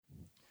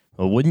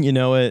Well, wouldn't you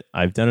know it?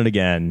 I've done it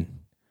again.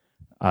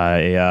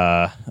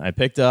 I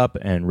picked up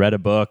and read a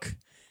book,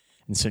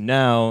 and so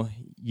now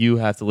you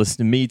have to listen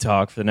to me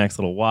talk for the next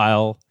little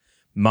while,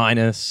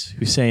 minus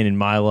Hussein and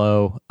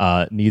Milo,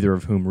 neither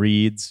of whom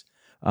reads,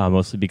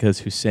 mostly because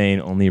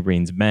Hussein only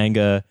reads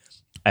manga,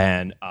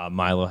 and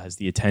Milo has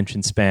the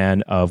attention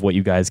span of what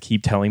you guys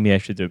keep telling me I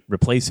should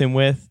replace him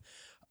with.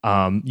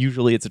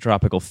 Usually it's a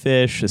tropical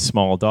fish, a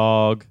small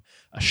dog,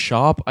 a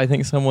shop, I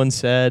think someone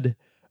said.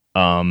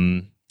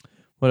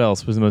 What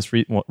else was the most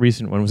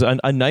recent one? Was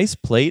a nice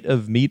plate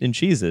of meat and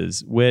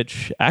cheeses,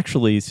 which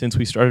actually, since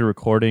we started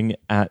recording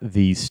at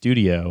the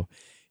studio,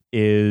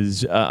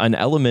 is an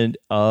element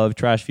of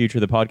Trash Future,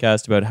 the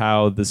podcast, about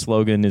how the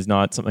slogan is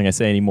not something I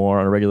say anymore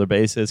on a regular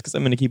basis, because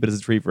I'm going to keep it as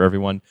a treat for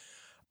everyone.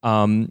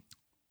 Not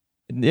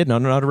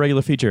a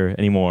regular feature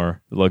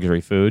anymore, the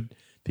luxury food,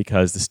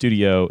 because the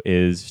studio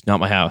is not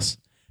my house,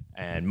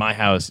 and my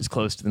house is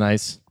close to the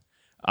nice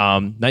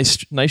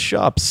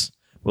shops,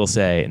 we'll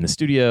say, and the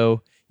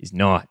studio is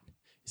not.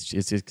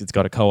 It's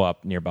got a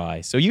co-op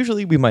nearby. So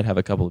usually we might have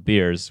a couple of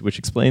beers, which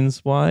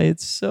explains why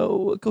it's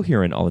so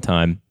coherent all the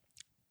time.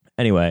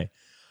 Anyway,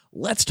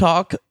 let's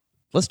talk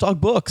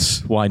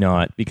books. Why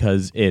not?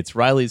 Because it's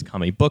Riley's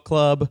Comedy Book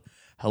Club.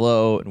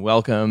 Hello and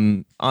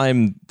welcome.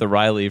 I'm the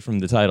Riley from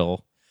the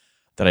title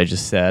that I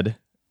just said.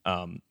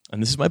 And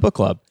this is my book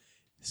club.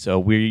 So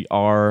we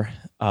are,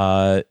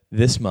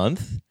 this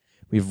month,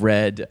 we've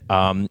read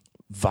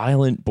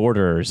Violent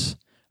Borders,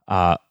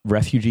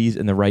 Refugees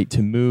and the Right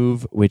to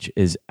Move, which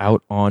is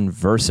out on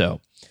Verso.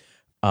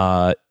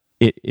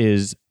 It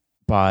is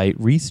by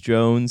Rhys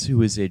Jones,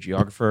 who is a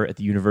geographer at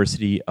the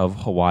University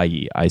of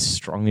Hawaii. I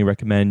strongly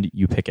recommend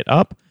you pick it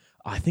up.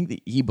 I think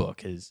the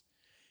ebook is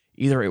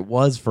it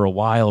was for a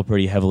while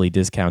pretty heavily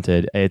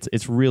discounted.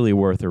 It's really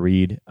worth a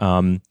read.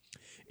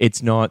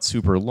 It's not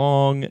super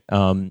long.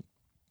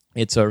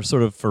 It's a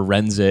sort of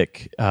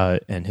forensic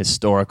and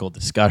historical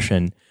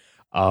discussion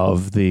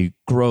of the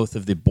growth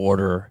of the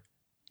border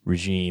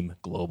regime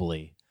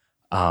globally.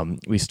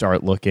 We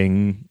start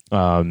looking,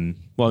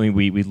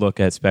 we look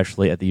at,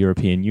 especially at the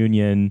European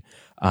Union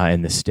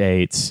and the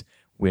States,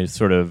 with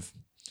sort of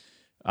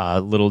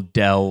little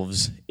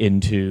delves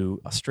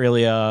into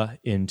Australia,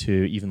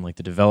 into even like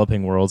the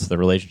developing world, so the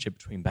relationship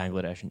between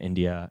Bangladesh and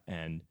India,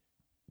 and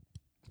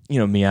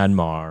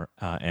Myanmar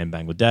and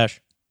Bangladesh,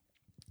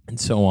 and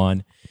so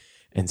on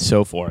and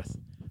so forth.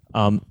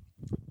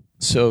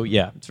 So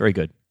yeah, it's very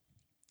good.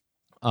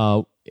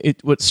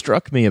 What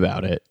struck me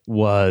about it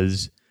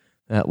was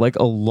that, like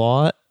a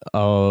lot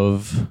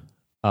of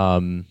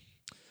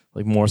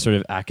more sort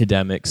of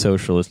academic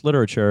socialist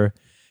literature,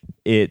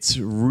 it's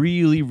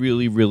really,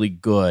 really, really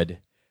good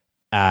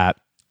at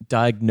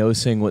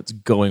diagnosing what's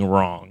going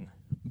wrong.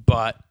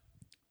 But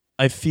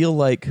I feel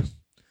like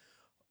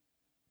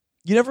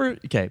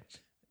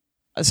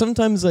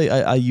sometimes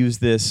I use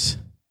this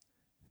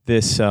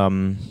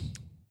simile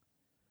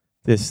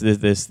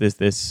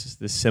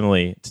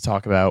to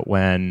talk about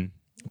when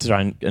to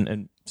try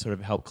and sort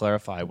of help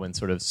clarify when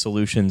sort of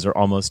solutions are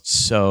almost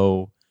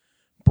so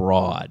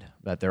broad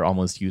that they're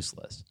almost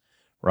useless,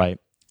 right?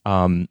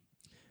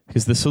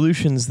 Because the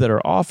solutions that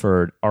are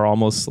offered are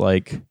almost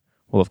like,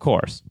 well, of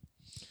course.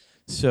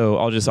 So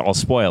I'll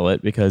spoil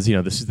it because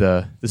this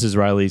is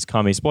Riley's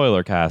Comedy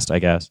Spoiler Cast, I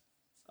guess.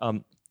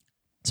 Some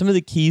of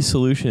the key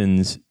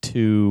solutions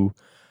to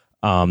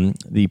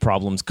the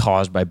problems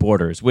caused by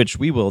borders, which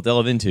we will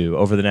delve into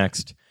over the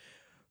next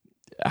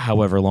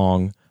however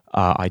long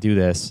I do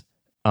this.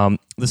 The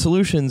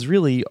solutions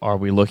really are,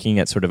 we looking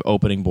at sort of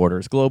opening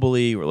borders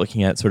globally. We're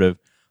looking at sort of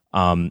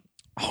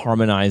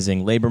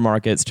harmonizing labor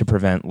markets to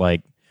prevent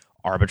like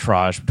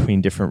arbitrage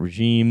between different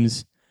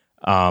regimes.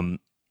 And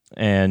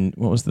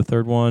what was the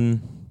third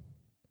one?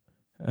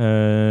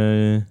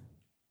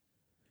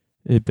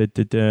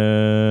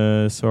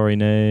 Sorry,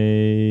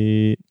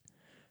 Nate.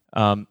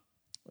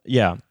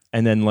 Yeah,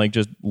 and then like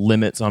just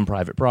limits on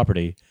private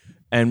property.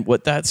 And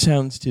what that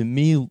sounds to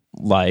me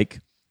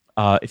like,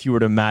 if you were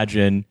to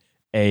imagine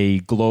a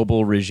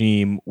global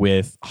regime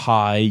with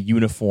high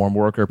uniform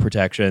worker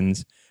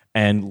protections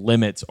and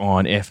limits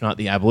on, if not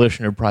the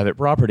abolition of private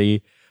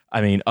property,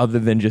 I mean, other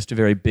than just a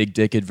very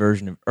big-dicked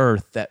version of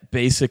Earth, that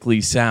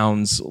basically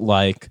sounds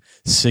like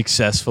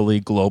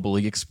successfully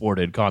globally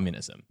exported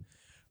communism.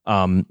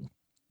 And,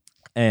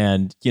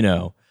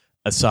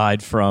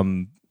 aside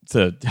from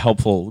the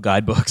helpful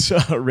guidebooks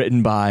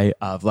written by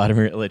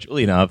Vladimir Ilyich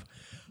Ulyanov,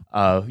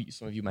 who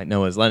some of you might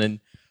know as Lenin,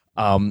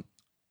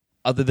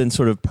 other than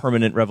sort of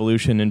permanent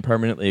revolution and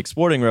permanently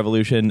exporting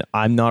revolution,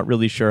 I'm not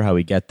really sure how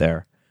we get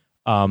there.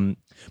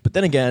 But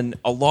then again,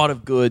 a lot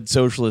of good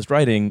socialist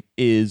writing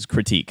is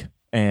critique.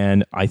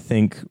 And I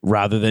think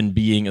rather than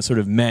being a sort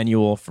of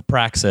manual for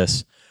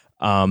praxis,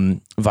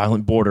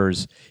 Violent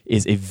Borders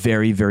is a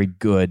very, very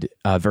good,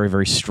 very,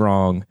 very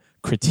strong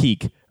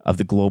critique of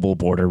the global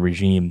border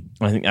regime.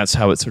 I think that's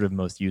how it's sort of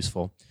most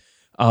useful.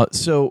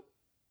 So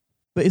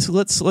basically,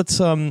 let's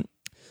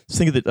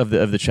think of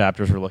the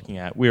chapters we're looking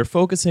at. We are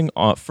focusing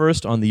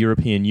first on the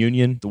European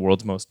Union, the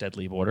world's most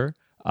deadly border.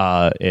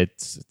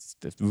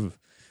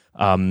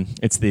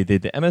 It's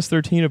the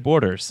MS-13 of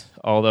borders,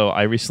 although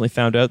I recently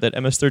found out that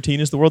MS-13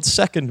 is the world's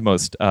second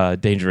most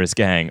dangerous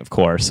gang, of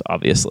course,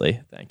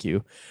 obviously. Thank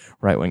you,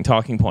 right-wing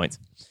talking points.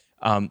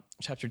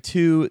 Chapter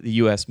 2, the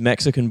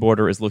U.S.-Mexican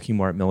border is looking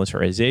more at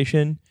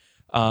militarization.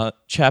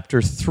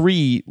 Chapter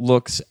 3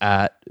 looks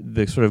at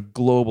the sort of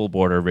global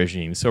border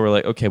regime. So we're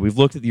like, okay, we've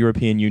looked at the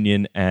European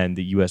Union and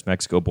the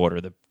U.S.-Mexico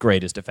border, the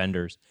greatest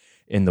offenders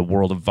in the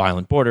world of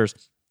violent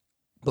borders,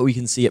 but we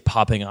can see it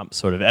popping up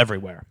sort of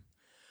everywhere.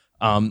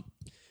 And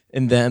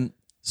then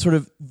sort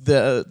of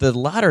the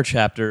latter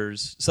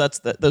chapters, so that's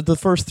the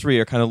first three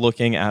are kind of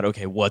looking at,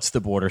 okay, what's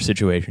the border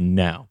situation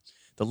now?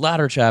 The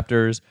latter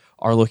chapters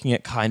are looking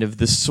at kind of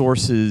the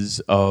sources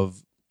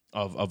of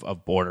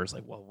borders,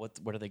 like, well,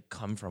 where do they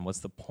come from? What's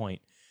the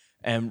point?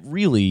 And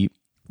really,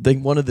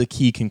 one of the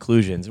key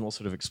conclusions, and we'll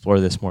sort of explore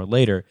this more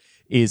later,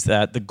 is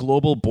that the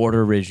global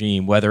border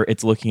regime, whether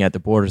it's looking at the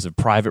borders of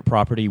private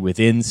property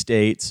within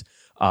states,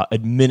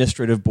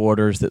 administrative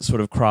borders that sort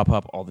of crop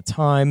up all the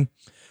time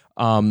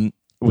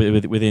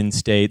within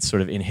states,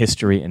 sort of in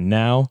history and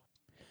now,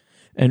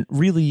 and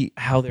really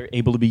how they're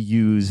able to be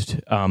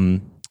used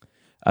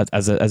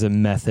as a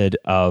method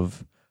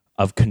of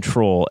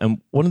control.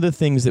 And one of the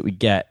things that we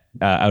get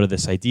out of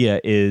this idea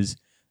is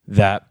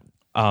that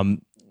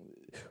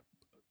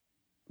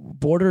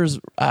borders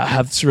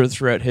have sort of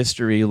throughout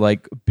history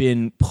like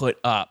been put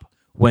up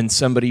when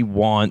somebody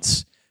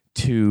wants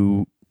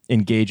to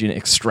engage in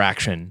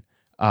extraction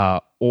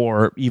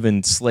or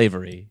even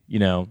slavery,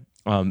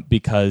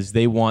 because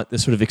they want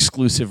this sort of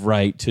exclusive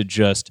right to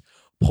just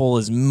pull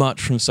as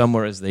much from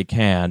somewhere as they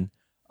can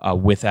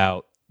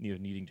without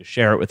needing to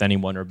share it with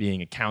anyone or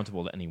being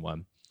accountable to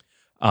anyone.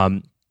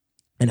 And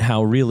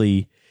how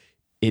really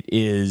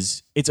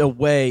it's a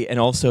way, and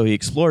also he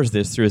explores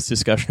this through his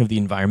discussion of the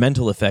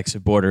environmental effects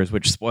of borders,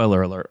 which,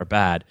 spoiler alert, are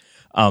bad.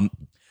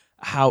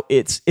 How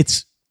it's,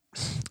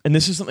 and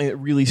this is something that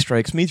really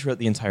strikes me throughout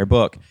the entire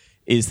book,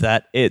 is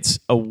that it's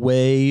a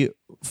way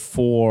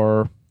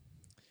for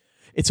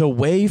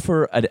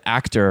an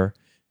actor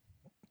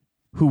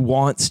who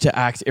wants to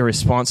act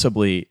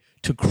irresponsibly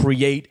to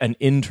create an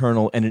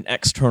internal and an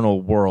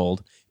external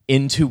world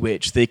into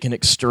which they can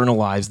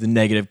externalize the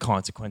negative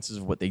consequences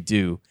of what they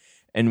do.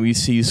 And we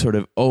see sort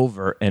of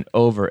over and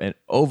over and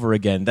over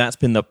again, that's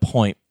been the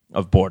point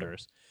of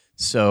borders.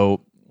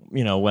 So,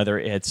 whether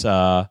it's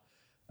a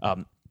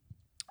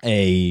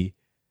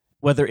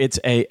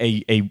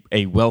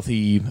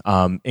wealthy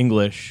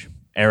English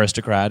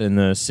aristocrat in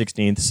the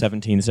 16th,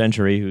 17th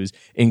century who's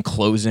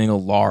enclosing a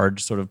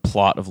large sort of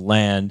plot of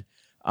land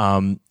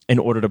in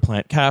order to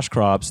plant cash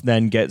crops,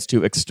 then gets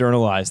to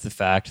externalize the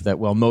fact that,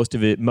 well, most of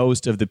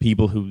the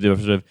people who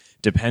sort of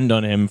depend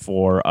on him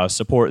for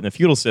support in the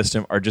feudal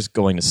system are just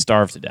going to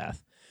starve to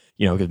death,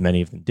 because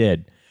many of them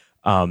did.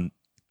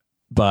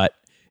 But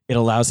it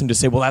allows him to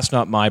say, well, that's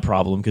not my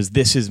problem because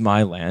this is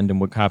my land,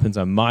 and what happens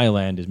on my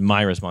land is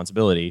my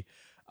responsibility,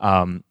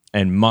 and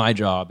my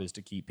job is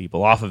to keep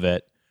people off of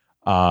it.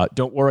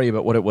 Don't worry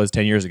about what it was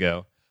 10 years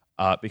ago,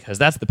 because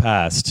that's the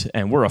past,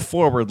 and we're a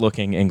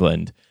forward-looking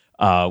England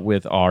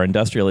with our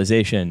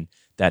industrialization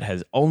that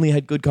has only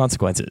had good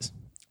consequences.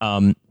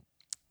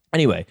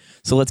 Anyway,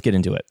 so let's get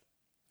into it.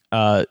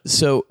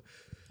 So,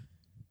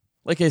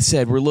 like I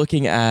said, we're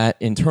looking at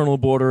internal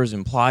borders,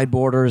 implied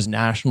borders,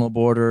 national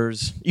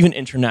borders, even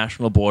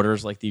international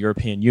borders like the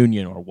European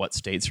Union, or what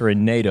states are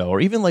in NATO, or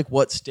even like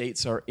what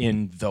states are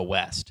in the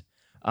West.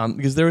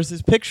 Because there was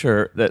this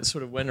picture that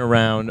sort of went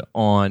around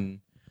on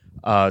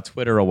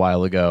Twitter a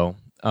while ago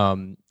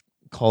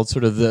called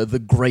sort of the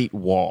Great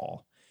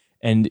Wall.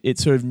 And it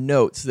sort of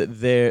notes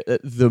that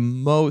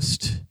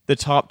the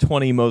top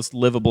 20 most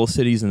livable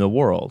cities in the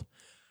world,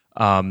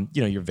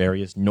 your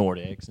various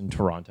Nordics and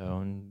Toronto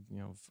and,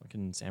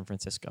 fucking San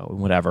Francisco and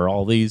whatever,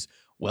 all these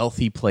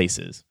wealthy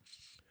places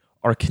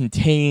are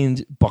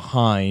contained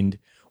behind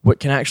what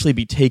can actually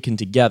be taken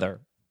together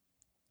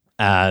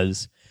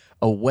as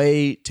a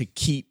way to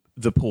keep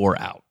the poor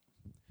out.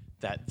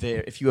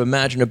 If you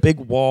imagine a big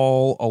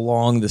wall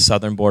along the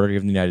southern border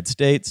of the United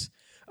States,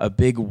 a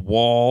big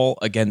wall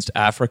against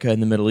Africa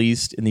and the Middle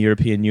East in the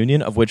European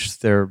Union, of which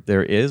there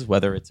is,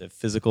 whether it's a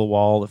physical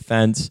wall, a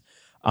fence,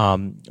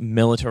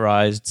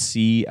 militarized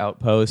sea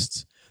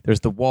outposts.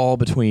 There's the wall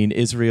between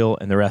Israel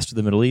and the rest of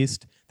the Middle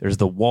East. There's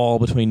the wall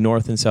between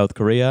North and South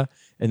Korea.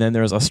 And then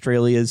there's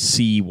Australia's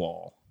sea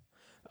wall.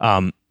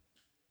 And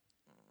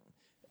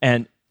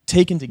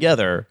taken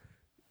together,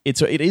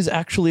 it is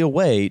actually a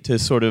way to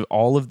sort of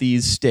all of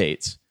these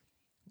states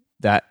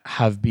that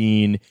have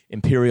been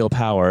imperial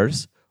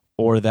powers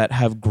or that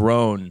have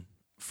grown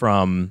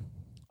from,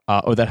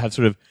 or that have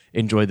sort of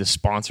enjoyed the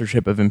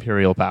sponsorship of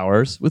imperial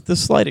powers, with the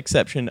slight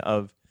exception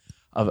of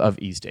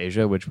East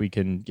Asia, which we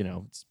can,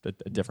 it's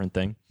a different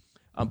thing.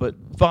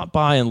 But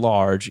by and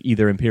large,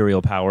 either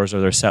imperial powers or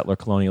their settler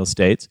colonial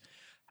states,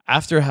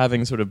 after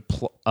having sort of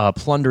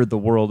plundered the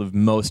world of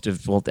most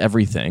of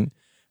everything,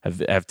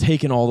 have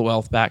taken all the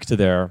wealth back to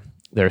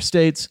their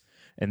states,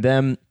 and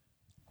then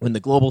when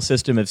the global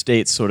system of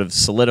states sort of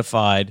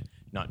solidified,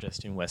 not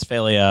just in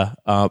Westphalia,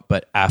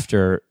 but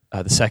after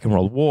the Second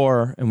World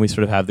War, and we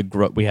sort of have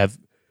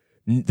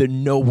the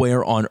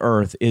nowhere on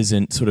Earth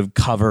isn't sort of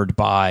covered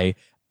by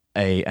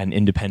an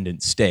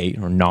independent state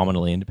or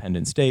nominally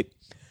independent state.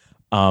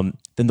 Then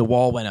the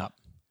wall went up,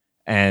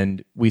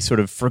 and we sort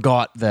of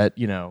forgot that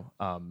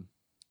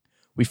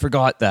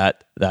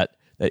that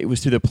it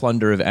was through the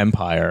plunder of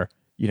empire,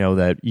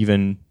 that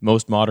even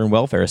most modern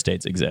welfare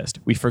states exist.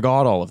 We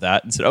forgot all of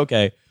that and said,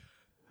 okay,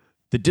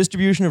 the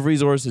distribution of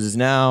resources is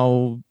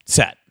now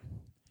set.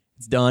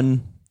 It's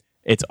done.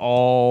 It's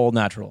all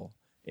natural.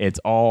 It's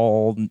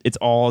all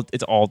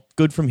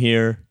good from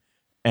here,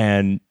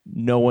 and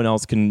no one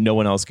else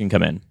can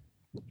come in.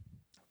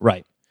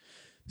 Right.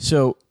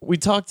 So we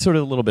talked sort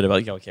of a little bit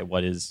about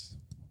what is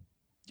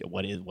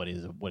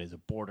a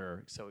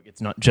border? So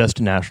it's not just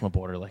a national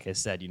border, like I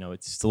said.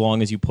 It's so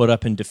long as you put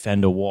up and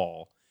defend a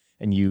wall,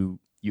 and you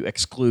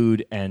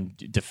exclude and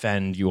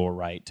defend your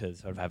right to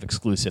sort of have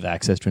exclusive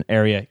access to an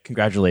area.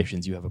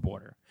 Congratulations, you have a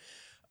border.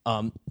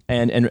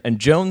 And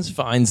Jones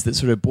finds that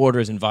sort of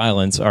borders and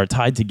violence are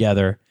tied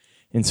together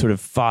in sort of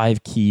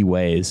 5 key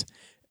ways,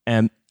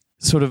 and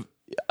sort of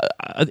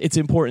it's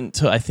important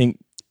to, I think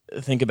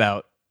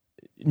about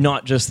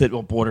not just that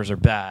borders are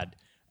bad,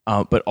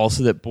 but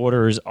also that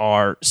borders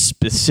are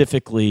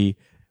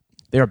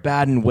they're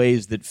bad in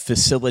ways that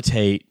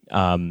facilitate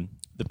the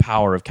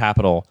power of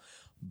capital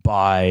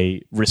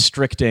by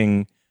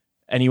restricting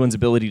anyone's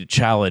ability to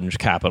challenge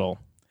capital.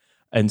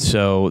 And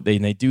so they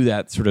do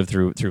that sort of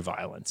through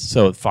violence.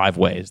 So 5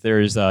 ways.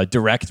 There's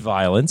direct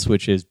violence,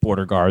 which is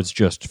border guards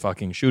just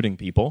fucking shooting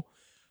people,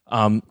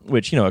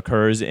 which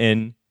occurs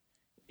in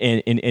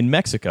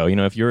Mexico.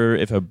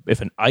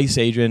 If an ICE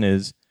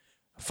agent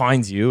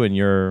finds you and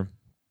you're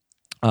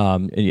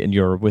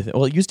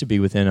it used to be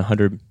within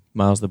 100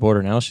 miles of the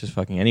border. Now it's just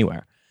fucking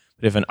anywhere.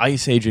 But if an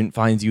ICE agent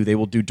finds you, they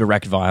will do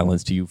direct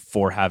violence to you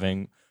for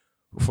trying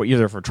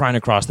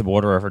to cross the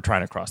border or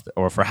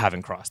for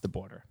having crossed the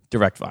border.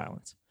 Direct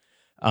violence.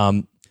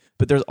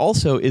 But there's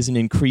also is an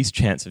increased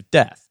chance of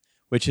death,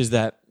 which is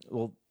that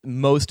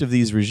most of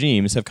these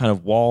regimes have kind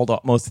of walled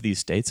off. Most of these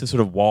states have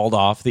sort of walled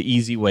off the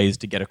easy ways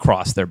to get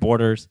across their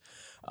borders,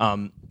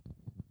 and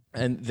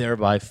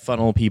thereby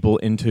funnel people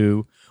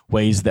into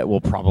ways that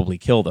will probably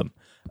kill them.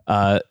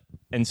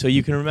 And so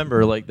you can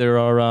remember, there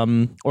are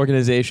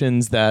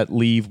organizations that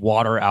leave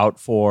water out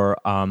for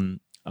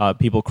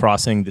people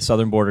crossing the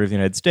southern border of the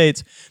United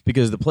States,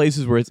 because the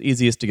places where it's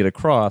easiest to get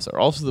across are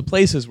also the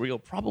places where you'll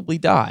probably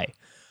die,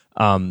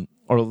 or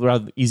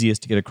rather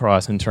easiest to get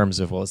across in terms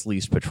of, it's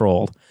least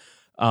patrolled.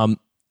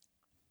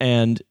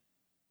 And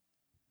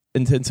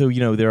so,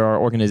 there are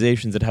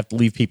organizations that have to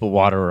leave people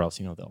water, or else,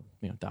 they'll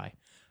die.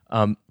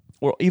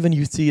 Or even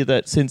you see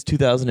that since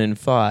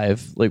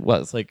 2005,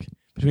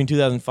 between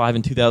 2005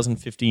 and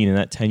 2015, in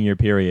that 10-year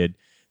period,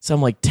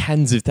 some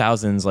tens of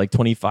thousands,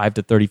 25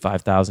 to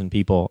 35,000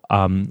 people,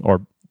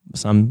 or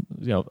some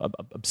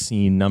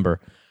obscene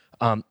number,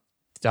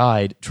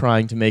 died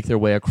trying to make their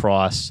way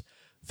across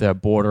the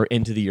border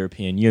into the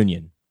European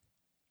Union.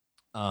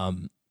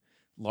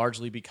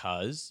 Largely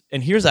because,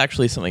 and here's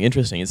actually something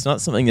interesting. It's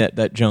not something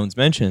that Jones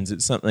mentions.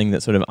 It's something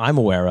that sort of I'm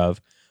aware of,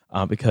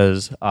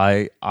 because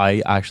I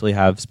actually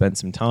have spent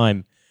some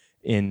time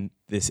in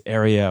this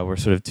area where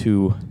sort of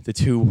the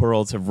two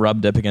worlds have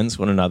rubbed up against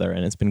one another,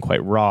 and it's been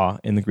quite raw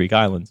in the Greek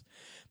islands.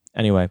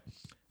 Anyway,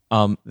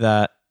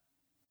 that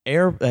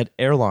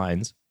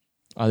airlines,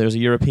 there's a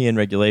European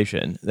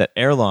regulation that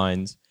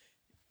airlines,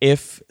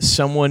 if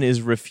someone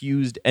is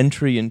refused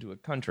entry into a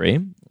country,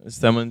 if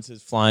someone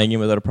is flying in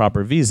without a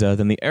proper visa,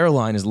 then the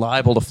airline is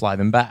liable to fly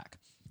them back.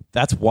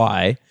 That's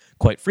why,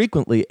 quite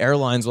frequently,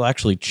 airlines will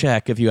actually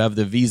check if you have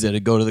the visa to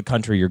go to the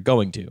country you're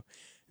going to.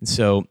 And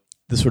so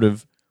the sort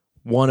of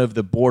one of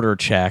the border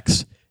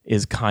checks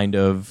is kind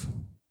of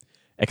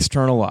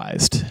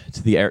externalized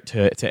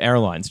to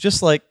airlines,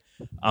 just like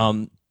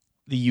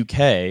the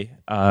UK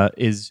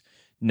is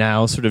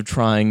now sort of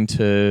trying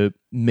to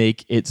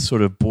make its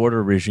sort of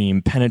border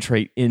regime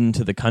penetrate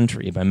into the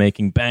country by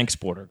making banks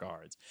border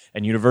guards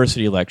and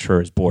university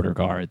lecturers border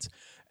guards.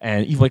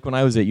 And even when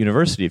I was at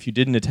university, if you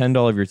didn't attend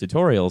all of your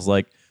tutorials,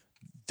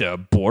 the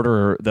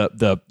border,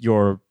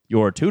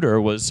 your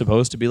tutor was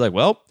supposed to be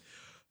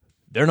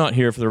they're not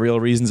here for the real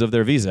reasons of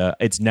their visa.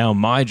 It's now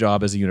my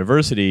job as a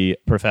university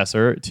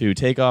professor to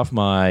take off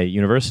my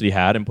university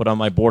hat and put on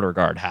my border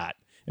guard hat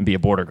and be a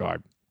border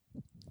guard.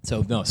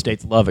 So no,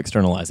 states love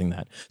externalizing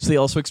that. So they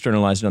also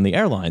externalized it on the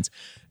airlines.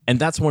 And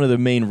that's one of the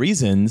main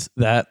reasons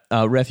that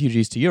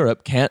refugees to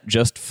Europe can't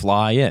just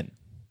fly in.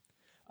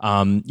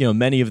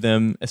 Many of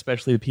them,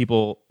 especially the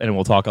people, and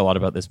we'll talk a lot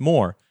about this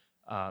more,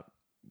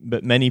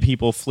 but many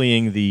people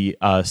fleeing the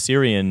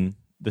Syrian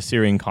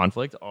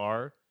conflict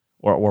are,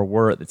 or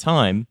were at the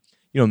time,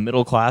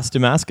 middle-class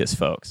Damascus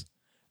folks.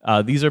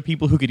 These are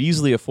people who could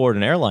easily afford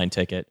an airline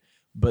ticket,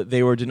 but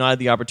they were denied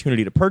the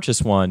opportunity to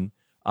purchase one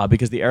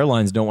because the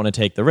airlines don't want to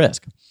take the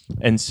risk.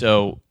 And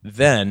so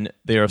then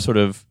they are sort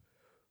of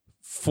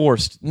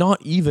forced,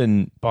 not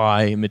even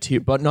by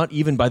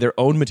their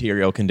own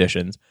material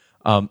conditions,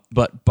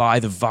 but by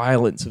the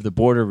violence of the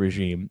border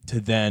regime to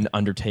then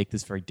undertake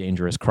this very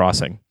dangerous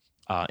crossing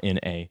in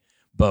a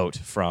boat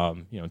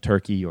from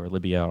Turkey or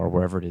Libya or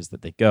wherever it is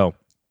that they go.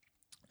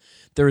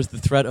 There is the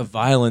threat of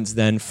violence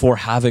then for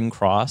having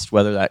crossed,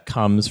 whether that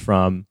comes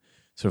from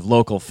sort of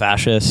local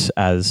fascists,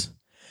 as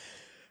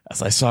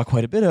I saw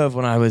quite a bit of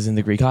when I was in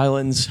the Greek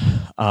islands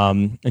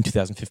in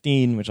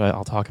 2015, which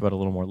I'll talk about a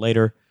little more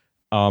later,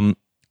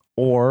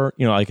 or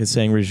like I was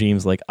saying,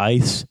 regimes like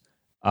ICE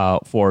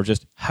for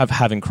just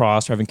having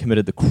crossed or having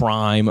committed the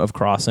crime of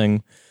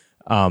crossing.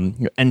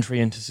 Entry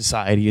into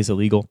society is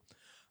illegal.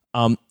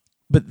 But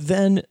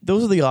then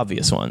those are the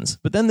obvious ones.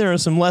 But then there are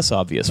some less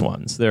obvious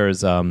ones.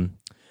 There's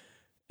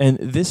and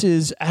this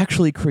is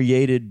actually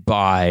created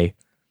by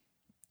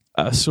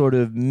a sort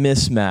of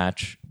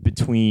mismatch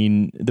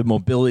between the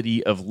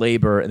mobility of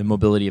labor and the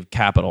mobility of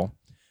capital,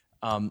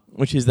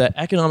 which is that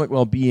economic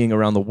well-being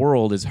around the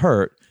world is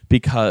hurt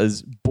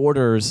because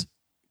borders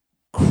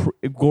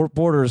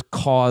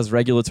cause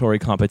regulatory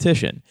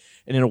competition.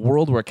 And in a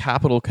world where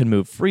capital can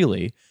move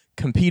freely,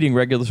 competing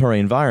regulatory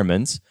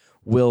environments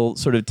will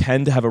sort of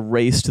tend to have a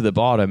race to the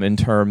bottom in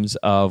terms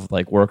of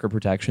like worker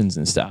protections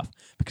and stuff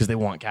because they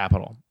want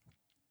capital.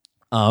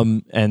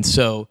 And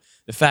so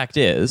the fact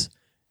is,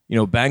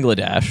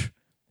 Bangladesh,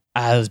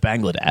 as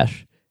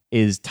Bangladesh,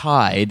 is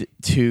tied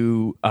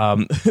to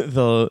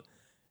the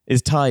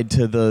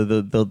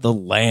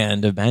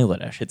land of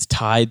Bangladesh. It's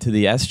tied to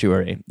the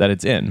estuary that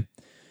it's in.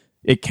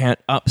 It can't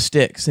up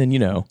sticks and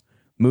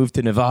move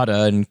to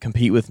Nevada and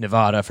compete with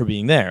Nevada for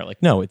being there.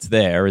 Like, no, it's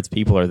there. Its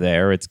people are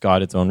there. It's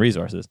got its own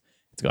resources.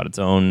 It's got its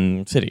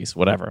own cities,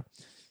 whatever.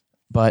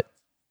 But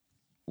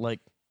like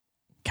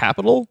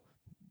capital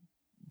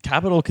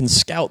can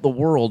scout the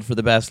world for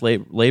the best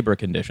labor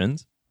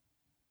conditions.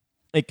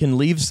 It can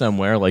leave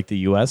somewhere like the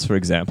US, for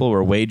example,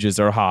 where wages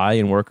are high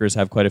and workers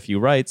have quite a few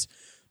rights,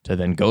 to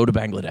then go to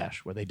Bangladesh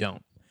where they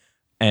don't.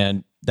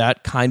 And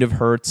that kind of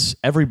hurts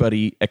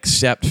everybody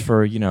except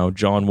for,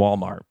 John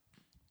Walmart.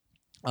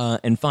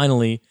 And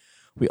finally,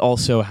 we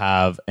also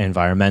have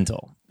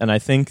environmental. And I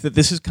think that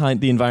this is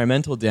the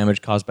environmental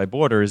damage caused by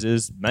borders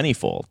is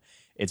manifold.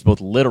 It's both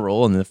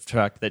literal in the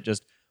fact that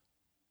just,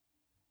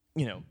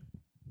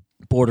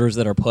 borders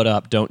that are put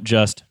up don't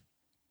just,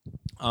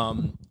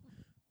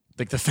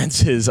 like the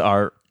fences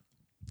are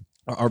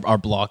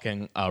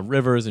blocking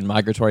rivers and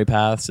migratory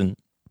paths and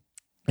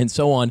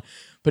so on.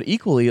 But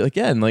equally,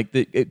 again, like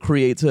it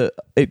creates a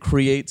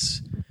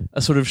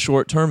sort of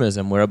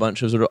short-termism where a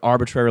bunch of sort of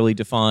arbitrarily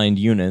defined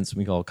units,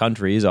 we call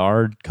countries,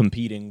 are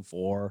competing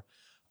for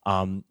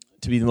to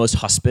be the most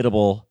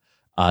hospitable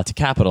to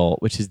capital,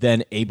 which is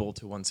then able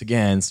to once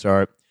again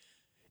start.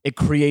 It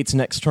creates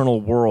an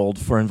external world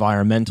for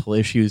environmental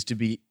issues to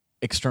be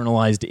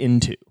externalized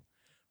into,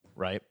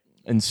 right?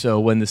 And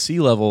so when sea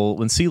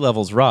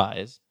levels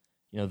rise,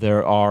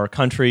 there are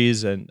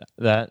countries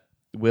that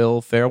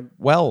will fare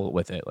well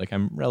with it. Like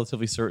I'm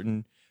relatively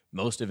certain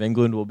most of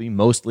England will be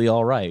mostly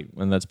all right,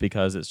 and that's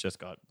because it's just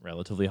got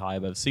relatively high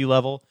above sea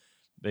level,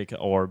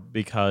 or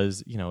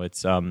because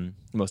it's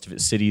most of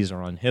its cities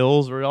are on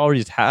hills, or it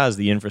already just has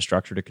the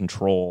infrastructure to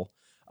control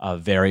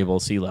variable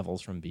sea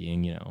levels from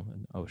being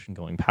an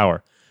ocean-going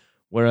power.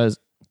 Whereas,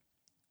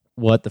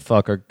 what the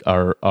fuck are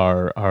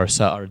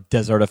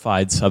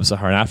desertified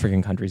sub-Saharan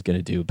African countries going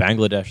to do?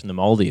 Bangladesh and the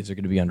Maldives are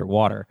going to be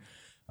underwater.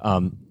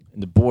 And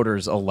the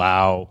borders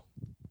allow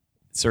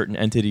certain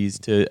entities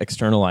to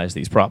externalize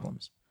these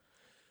problems.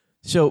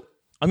 So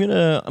I'm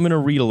gonna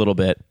read a little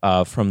bit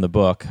from the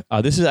book.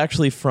 This is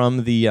actually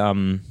from the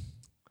end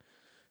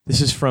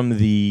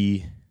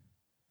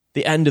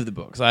of the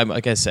book. So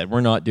like I said,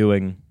 we're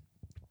doing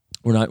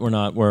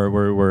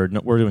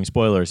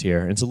spoilers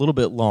here. It's a little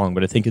bit long,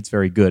 but I think it's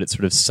very good. It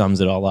sort of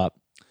sums it all up.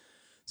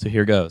 So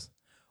here goes.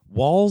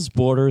 Walls,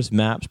 borders,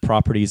 maps,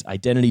 properties,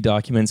 identity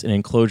documents, and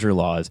enclosure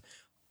laws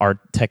are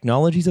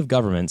technologies of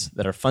governments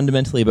that are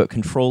fundamentally about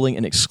controlling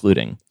and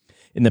excluding.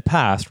 In the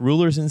past,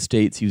 rulers and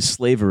states used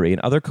slavery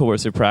and other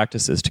coercive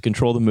practices to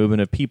control the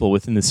movement of people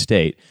within the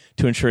state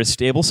to ensure a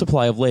stable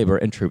supply of labor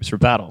and troops for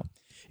battle.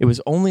 It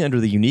was only under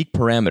the unique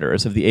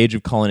parameters of the age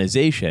of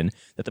colonization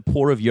that the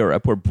poor of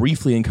Europe were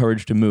briefly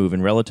encouraged to move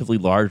in relatively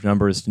large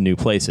numbers to new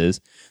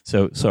places.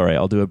 So, sorry,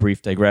 I'll do a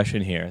brief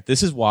digression here.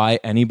 This is why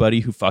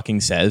anybody who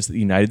fucking says that the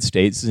United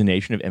States is a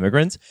nation of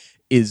immigrants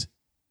is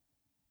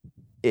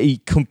a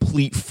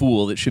complete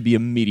fool that should be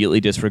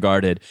immediately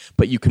disregarded.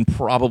 But you can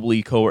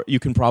probably bamboozle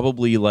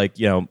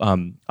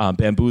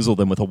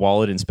them with a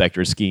wallet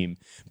inspector scheme,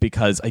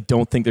 because I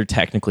don't think they're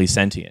technically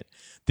sentient.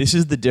 This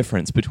is the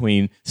difference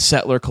between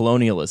settler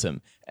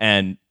colonialism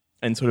and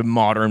sort of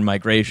modern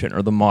migration,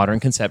 or the modern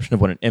conception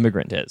of what an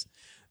immigrant is.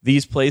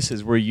 These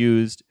places were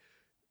used,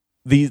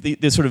 the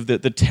sort of the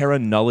terra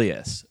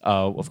nullius.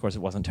 Of course,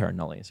 it wasn't terra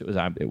nullius.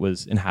 It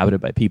was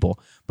inhabited by people.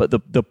 But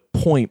the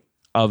point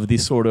of the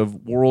sort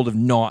of world of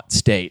not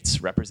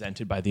states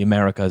represented by the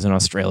Americas and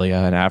Australia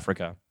and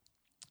Africa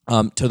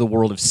to the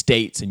world of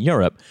states in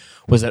Europe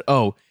was that,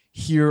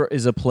 here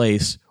is a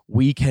place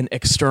we can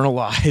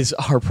externalize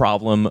our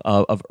problem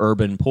of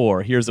urban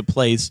poor. Here's a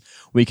place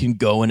we can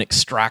go and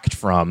extract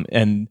from,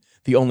 and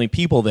the only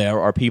people there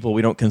are people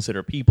we don't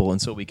consider people,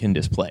 and so we can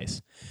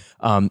displace.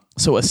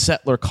 So a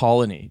settler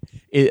colony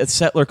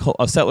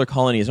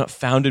is not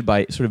founded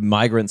by sort of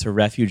migrants or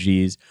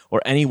refugees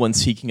or anyone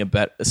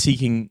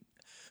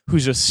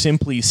who's just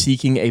simply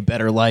seeking a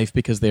better life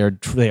because they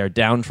are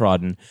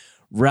downtrodden.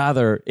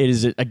 Rather, it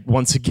is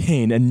once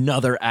again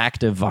another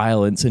act of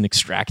violence and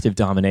extractive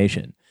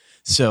domination.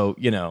 So,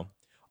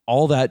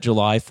 all that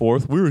July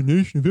 4th, we're a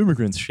nation of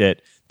immigrants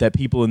shit that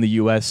people in the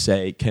U.S.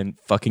 say can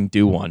fucking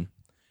do one.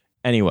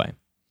 Anyway,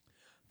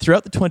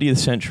 throughout the 20th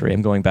century,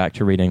 I'm going back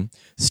to reading,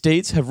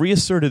 states have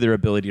reasserted their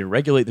ability to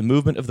regulate the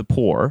movement of the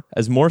poor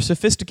as more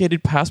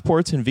sophisticated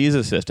passports and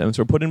visa systems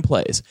were put in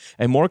place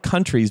and more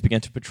countries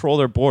began to patrol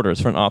their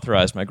borders for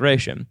unauthorized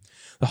migration.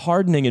 The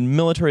hardening and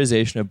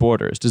militarization of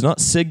borders does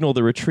not signal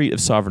the retreat of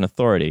sovereign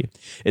authority.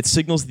 It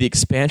signals the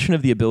expansion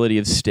of the ability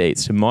of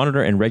states to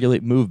monitor and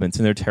regulate movements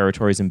in their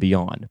territories and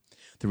beyond.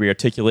 The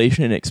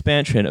rearticulation and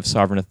expansion of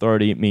sovereign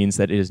authority means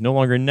that it is no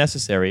longer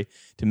necessary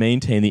to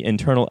maintain the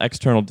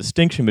internal-external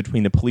distinction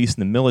between the police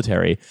and the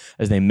military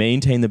as they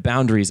maintain the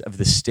boundaries of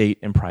the state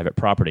and private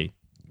property.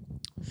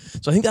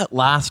 So I think that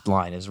last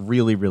line is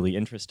really, really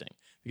interesting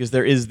because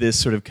there is this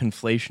sort of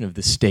conflation of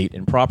the state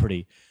and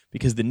property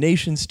because the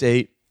nation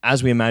state,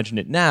 as we imagine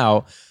it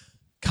now,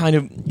 kind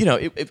of,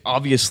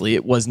 obviously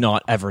it was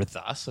not ever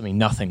thus. I mean,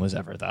 nothing was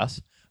ever thus.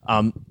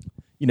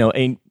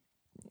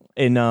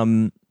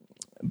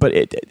 But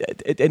the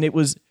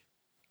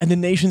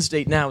nation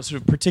state now is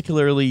sort of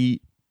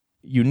particularly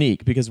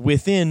unique because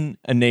within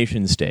a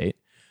nation state,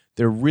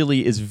 there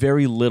really is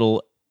very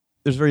little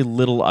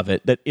of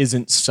it that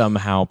isn't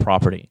somehow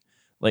property.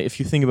 Like if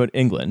you think about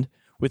England,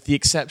 with the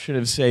exception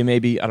of, say,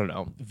 maybe, I don't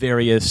know,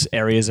 various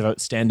areas of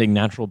outstanding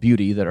natural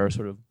beauty that are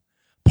sort of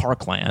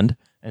parkland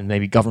and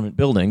maybe government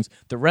buildings,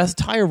 the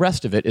entire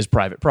rest of it is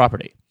private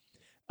property.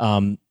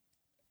 And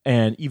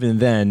even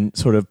then,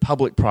 sort of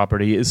public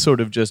property is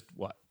sort of just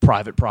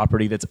private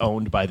property that's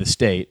owned by the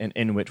state and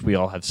in which we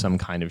all have some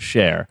kind of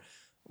share.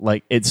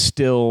 Like it's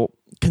still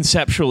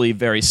conceptually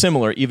very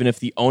similar, even if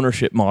the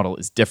ownership model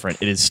is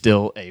different. It is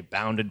still a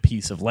bounded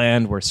piece of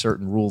land where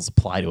certain rules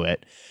apply to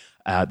it.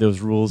 Those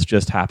rules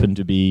just happen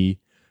to be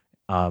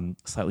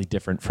slightly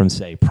different from,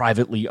 say,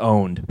 privately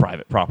owned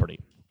private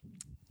property.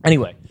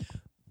 Anyway,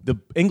 the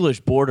English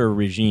border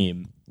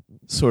regime,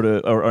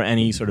 or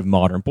any sort of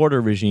modern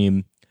border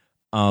regime,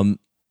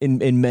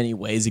 in many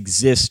ways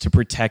exists to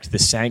protect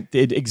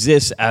it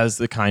exists as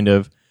the kind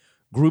of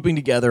grouping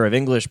together of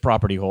English of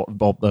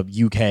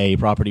UK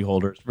property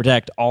holders to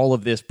protect all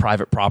of this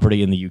private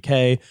property in the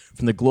UK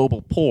from the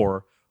global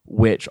poor,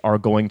 which are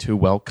going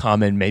to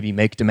come and maybe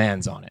make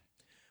demands on it.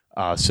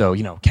 So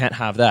can't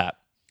have that.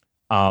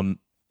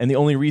 And the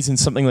only reason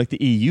something like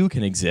the EU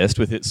can exist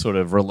with its sort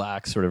of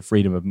relaxed sort of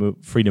freedom of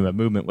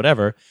movement,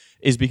 whatever,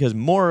 is because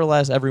more or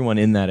less everyone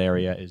in that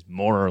area is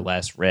more or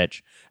less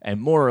rich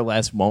and more or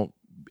less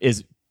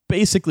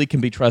basically can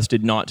be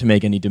trusted not to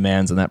make any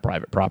demands on that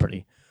private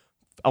property.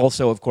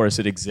 Also, of course,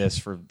 it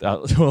exists to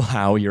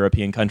allow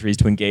European countries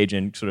to engage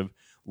in sort of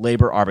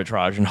labor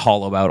arbitrage and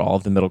hollow out all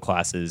of the middle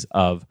classes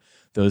of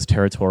those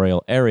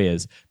territorial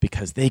areas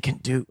because they're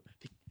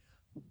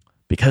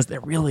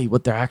really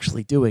what they're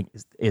actually doing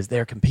is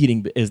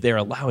they're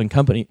allowing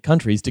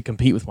countries to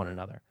compete with one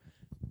another.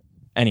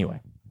 Anyway,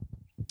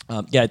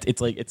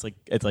 it's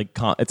like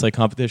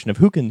competition of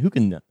who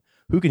can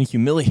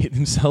humiliate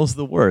themselves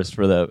the worst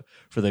for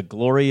the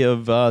glory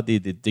of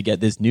to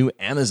get this new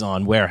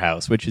Amazon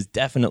warehouse, which is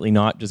definitely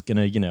not just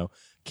gonna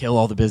kill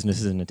all the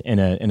businesses in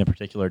a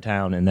particular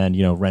town and then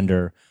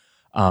render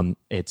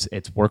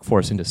its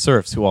workforce into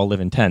serfs who all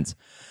live in tents.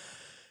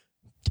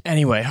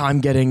 Anyway,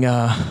 I'm getting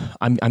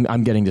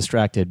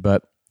distracted,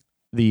 but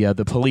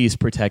the police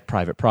protect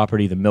private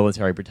property, the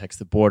military protects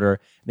the border.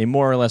 They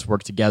more or less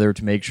work together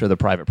to make sure the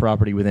private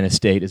property within a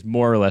state is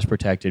more or less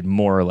protected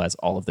more or less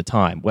all of the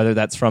time. Whether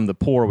that's from the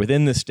poor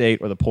within the state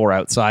or the poor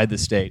outside the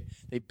state,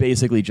 they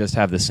basically just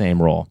have the same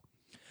role.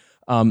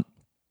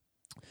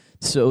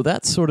 So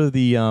that's sort of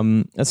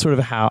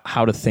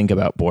how to think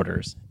about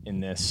borders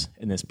in this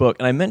book.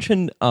 And I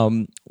mentioned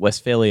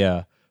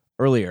Westphalia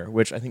earlier,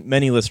 which I think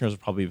many listeners are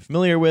probably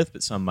familiar with,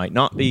 but some might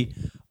not be.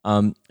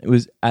 It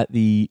was at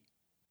the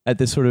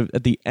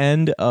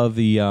end of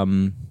the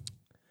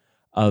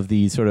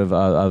sort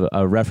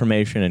of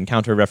Reformation and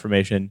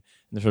Counter-Reformation, and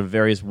the sort of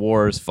various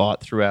wars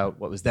fought throughout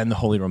what was then the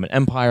Holy Roman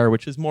Empire,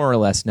 which is more or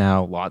less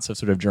now lots of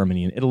sort of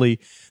Germany and Italy.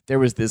 There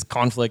was this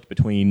conflict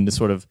between the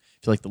sort of,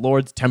 if you like, the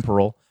lords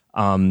temporal,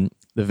 the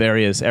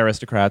various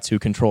aristocrats who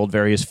controlled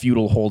various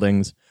feudal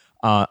holdings.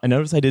 And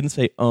notice I didn't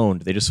say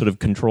owned; they just sort of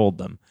controlled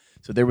them.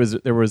 So there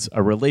was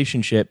a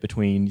relationship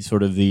between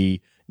sort of the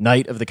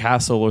knight of the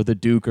castle or the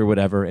duke or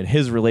whatever, and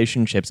his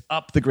relationships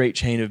up the great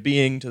chain of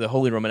being to the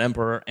Holy Roman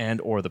Emperor and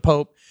or the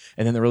Pope,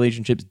 and then the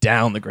relationships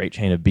down the great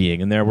chain of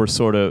being, and there were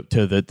sort of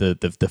to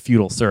the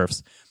feudal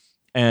serfs.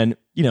 And,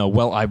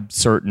 while I'm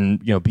certain,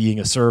 being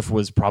a serf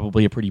was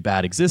probably a pretty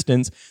bad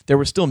existence, there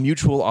were still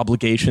mutual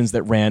obligations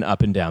that ran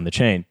up and down the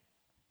chain.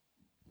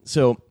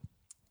 So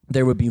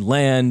there would be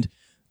land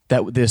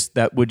that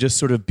would just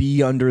sort of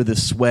be under the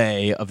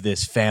sway of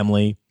this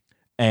family,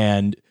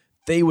 and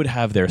they would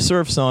have their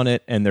serfs on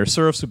it, and their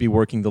serfs would be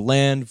working the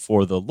land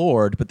for the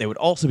lord, but they would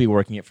also be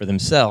working it for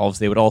themselves.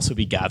 They would also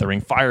be gathering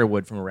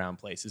firewood from around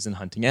places and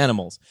hunting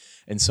animals,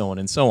 and so on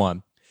and so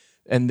on.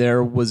 And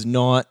there was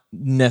not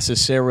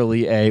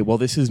necessarily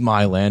this is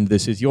my land,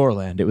 this is your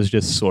land. It was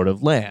just sort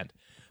of land,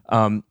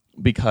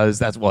 because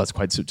that's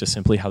quite just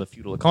simply how the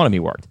feudal economy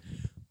worked.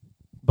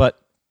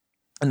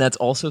 And that's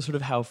also sort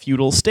of how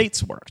feudal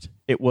states worked.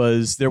 There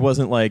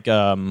wasn't like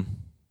there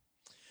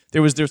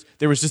was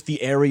just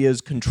the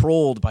areas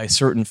controlled by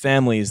certain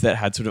families that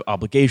had sort of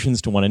obligations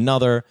to one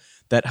another,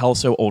 that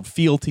also owed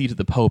fealty to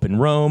the Pope in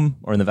Rome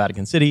or in the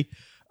Vatican City,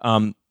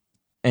 and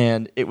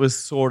it was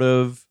sort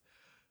of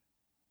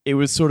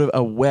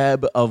a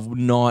web of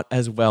not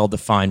as well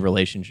defined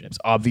relationships.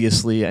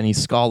 Obviously, any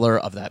scholar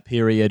of that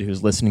period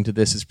who's listening to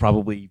this is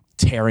probably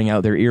tearing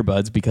out their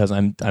earbuds because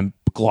I'm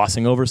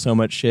glossing over so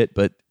much shit,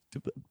 but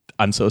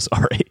I'm so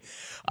sorry.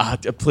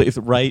 Please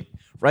write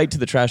to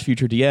the Trash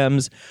Future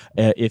DMs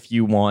if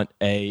you want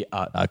a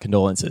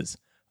condolences,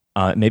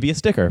 maybe a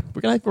sticker.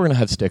 We're gonna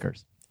have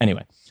stickers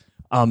anyway.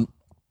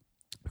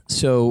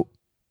 So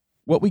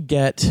what we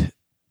get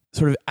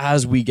sort of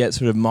as we get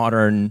sort of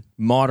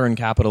modern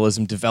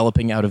capitalism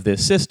developing out of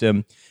this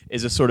system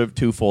is a sort of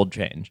twofold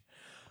change.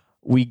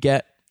 We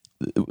get,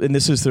 and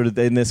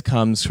this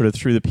comes sort of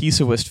through the Peace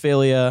of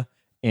Westphalia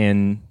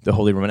in the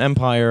Holy Roman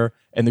Empire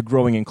and the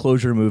growing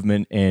enclosure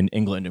movement in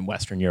England and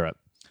Western Europe.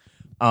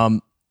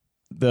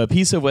 The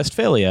Peace of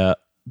Westphalia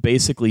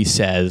basically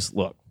says,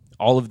 look,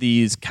 all of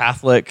these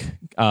Catholic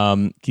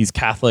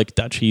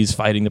duchies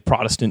fighting the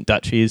Protestant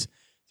duchies,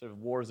 sort of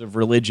wars of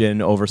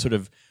religion over sort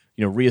of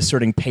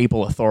reasserting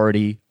papal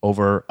authority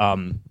over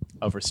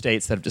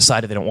states that have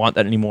decided they don't want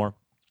that anymore.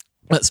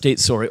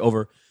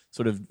 Over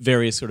sort of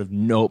various sort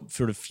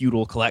of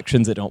feudal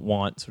collections that don't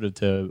want sort of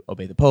to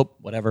obey the Pope,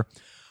 whatever.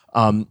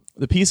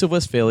 The Peace of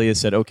Westphalia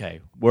said, okay,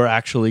 we're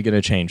actually going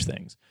to change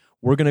things.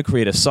 We're going to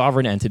create a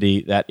sovereign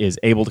entity that is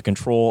able to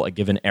control a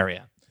given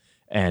area.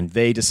 And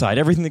they decide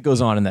everything that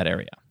goes on in that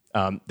area.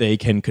 They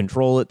can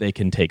control it. They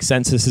can take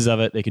censuses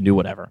of it. They can do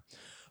whatever.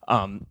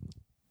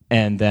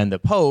 And then the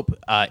Pope,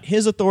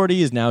 his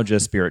authority is now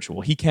just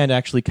spiritual. He can't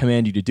actually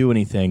command you to do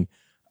anything.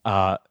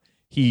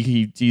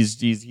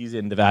 He's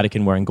in the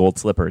Vatican wearing gold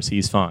slippers.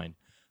 He's fine.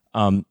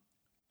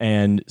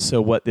 And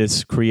so what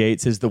this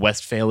creates is the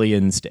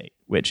Westphalian state,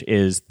 which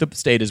is the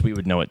state as we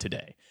would know it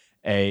today.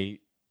 A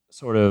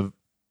sort of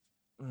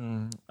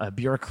a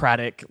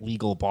bureaucratic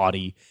legal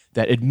body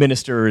that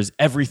administers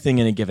everything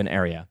in a given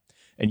area.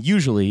 And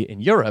usually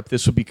in Europe,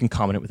 this would be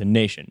concomitant with a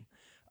nation.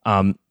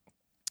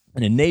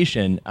 And a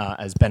nation,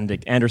 as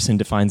Benedict Anderson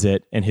defines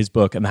it in his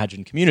book,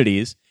 Imagined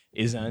Communities,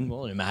 is an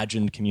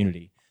imagined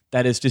community.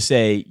 That is to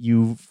say,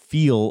 you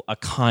feel a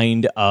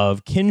kind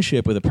of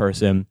kinship with a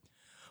person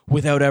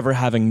without ever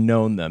having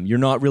known them. You're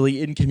not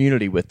really in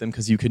community with them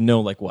because you could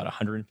know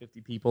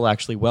 150 people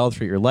actually well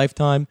through your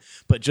lifetime.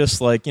 But just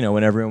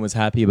when everyone was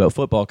happy about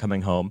football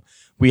coming home,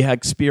 we had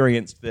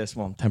experienced this,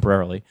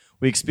 temporarily.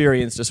 We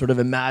experienced a sort of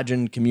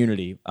imagined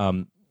community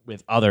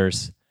with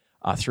others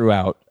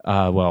throughout,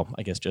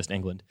 I guess just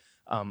England.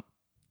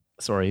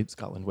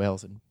 Scotland,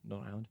 Wales, and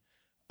Northern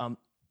Ireland.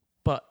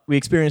 But we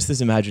experienced this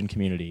imagined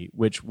community,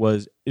 which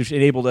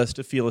enabled us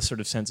to feel a sort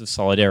of sense of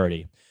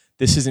solidarity.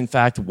 This is, in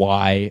fact,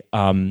 why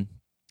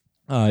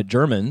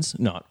Germans,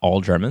 not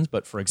all Germans,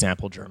 but for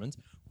example, Germans,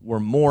 were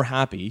more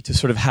happy to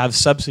sort of have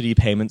subsidy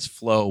payments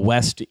flow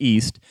west to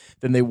east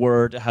than they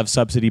were to have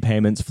subsidy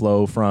payments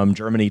flow from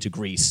Germany to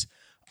Greece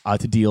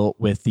to deal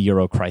with the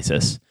Euro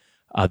crisis.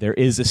 There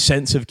is a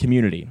sense of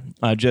community,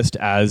 just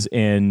as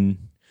in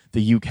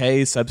the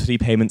UK, subsidy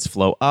payments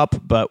flow up,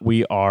 but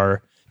we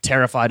are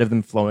terrified of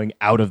them flowing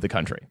out of the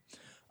country.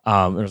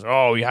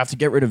 You have to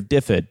get rid of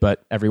DFID,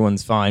 but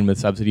everyone's fine with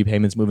subsidy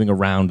payments moving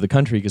around the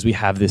country because we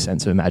have this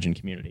sense of imagined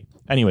community.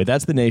 Anyway,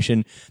 that's the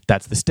nation,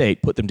 that's the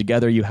state. Put them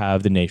together, you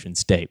have the nation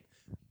state.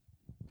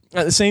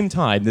 At the same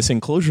time, this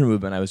enclosure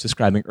movement I was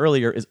describing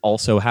earlier is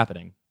also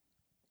happening.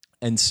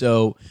 And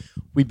so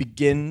we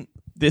begin,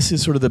 this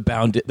is sort of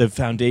the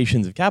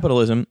foundations of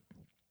capitalism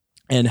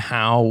and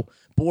how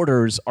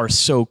borders are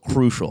so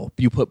crucial.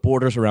 You put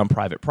borders around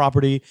private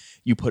property,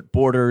 you put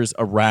borders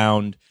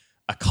around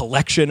a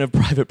collection of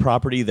private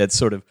property that's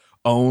sort of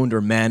owned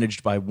or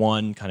managed by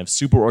one kind of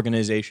super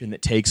organization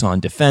that takes on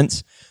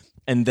defense.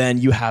 And then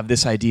you have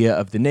this idea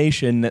of the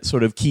nation that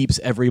sort of keeps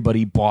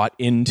everybody bought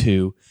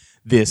into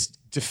this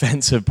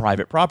defense of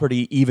private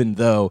property, even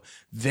though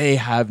they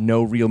have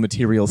no real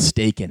material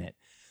stake in it.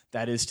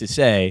 That is to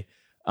say,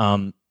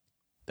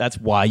 that's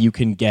why you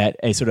can get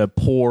a sort of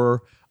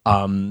poor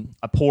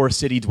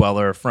city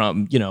dweller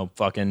from,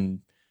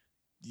 fucking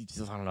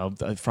I don't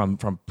know, from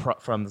sort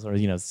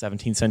of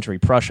 17th century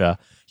Prussia,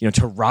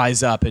 to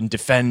rise up and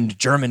defend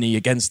Germany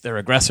against their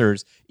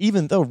aggressors,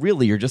 even though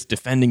really you're just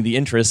defending the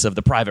interests of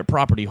the private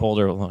property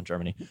holder. Well,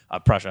 Germany,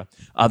 Prussia.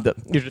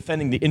 You're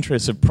defending the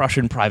interests of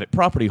Prussian private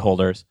property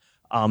holders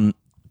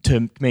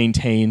to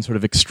maintain sort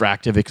of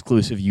extractive,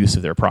 exclusive use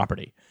of their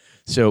property.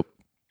 So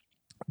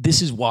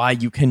this is why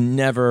you can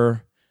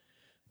never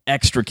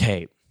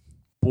extricate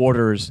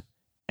borders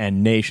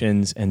and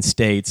nations and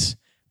states,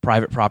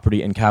 private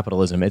property and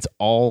capitalism. It's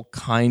all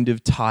kind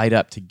of tied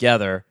up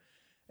together,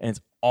 and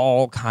it's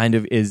all kind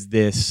of is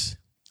this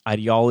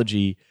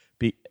ideology.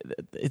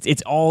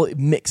 It's all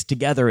mixed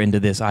together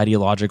into this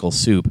ideological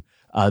soup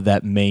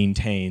that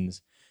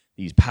maintains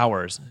these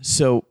powers.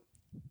 So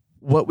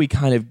what we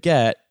kind of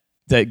get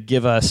that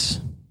give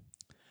us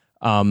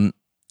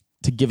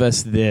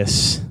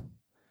this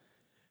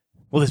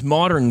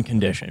modern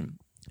condition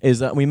is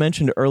that we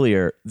mentioned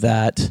earlier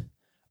that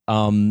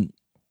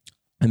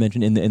I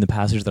mentioned in the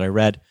passage that I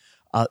read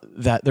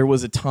that there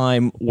was a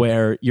time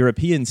where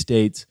European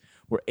states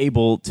were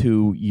able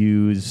to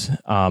use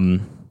what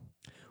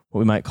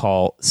we might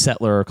call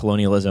settler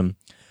colonialism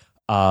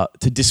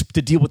to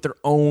deal with their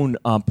own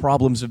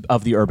problems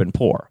of the urban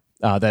poor.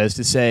 That is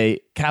to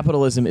say,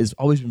 capitalism has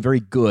always been very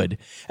good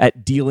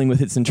at dealing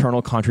with its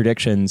internal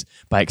contradictions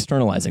by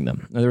externalizing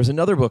them. Now, there was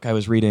another book I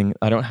was reading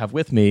I don't have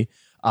with me,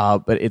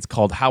 but it's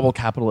called How Will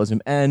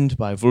Capitalism End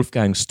by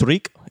Wolfgang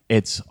Streeck.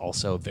 It's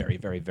also very,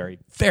 very, very,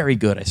 very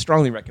good. I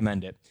strongly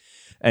recommend it.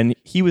 And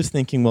he was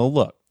thinking, well,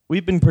 look,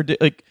 we've been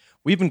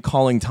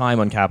calling time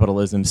on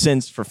capitalism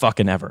since for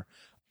fucking ever.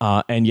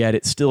 And yet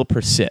it still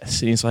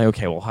persists. And he's like,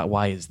 okay, well,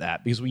 why is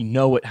that? Because we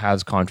know it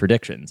has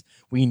contradictions.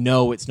 We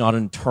know it's not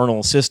an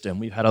eternal system.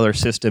 We've had other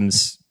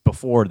systems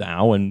before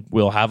now, and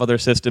we'll have other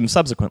systems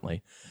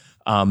subsequently.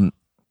 What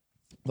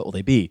will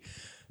they be?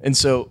 And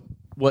so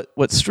what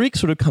Streeck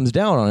sort of comes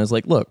down on is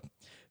like, look,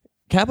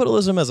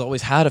 capitalism has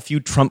always had a few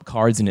trump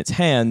cards in its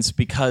hands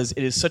because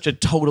it is such a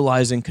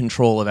totalizing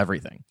control of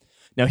everything.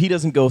 Now, he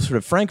doesn't go sort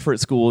of Frankfurt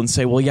School and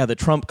say, well, yeah, the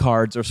trump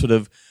cards are sort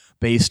of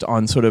based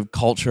on sort of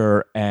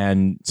culture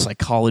and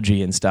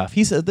psychology and stuff.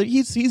 He said that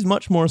he's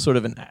much more sort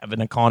of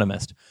an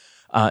economist.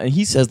 And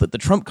he says that the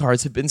trump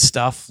cards have been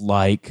stuff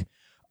like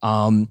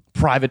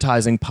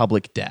privatizing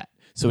public debt.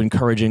 So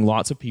encouraging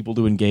lots of people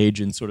to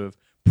engage in sort of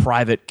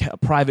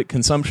private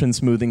consumption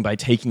smoothing by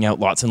taking out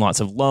lots and lots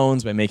of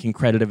loans, by making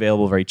credit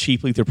available very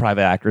cheaply through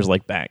private actors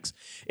like banks.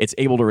 It's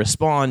able to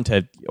respond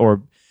to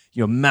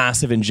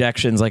massive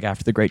injections like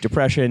after the Great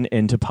Depression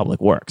into public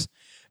works.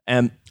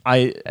 And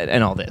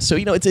all this. So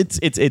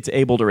it's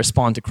able to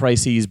respond to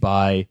crises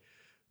by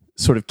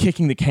sort of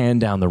kicking the can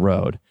down the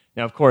road.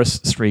 Now, of course,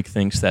 Streeck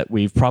thinks that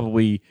we've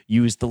probably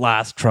used the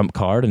last trump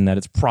card and that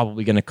it's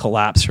probably going to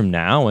collapse from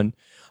now. And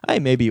hey,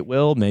 maybe it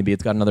will. Maybe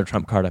it's got another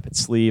trump card up its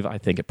sleeve. I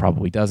think it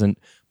probably doesn't.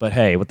 But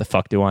hey, what the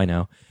fuck do I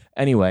know?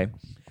 Anyway,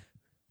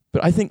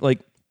 but I think like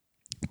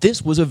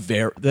this was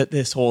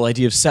this whole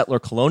idea of settler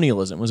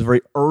colonialism was a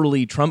very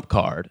early trump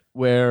card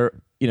where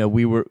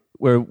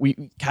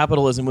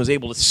capitalism was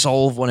able to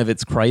solve one of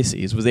its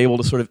crises, was able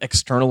to sort of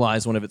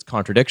externalize one of its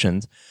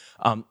contradictions,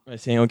 by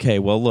saying, okay,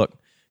 well, look,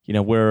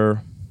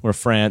 we're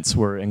France,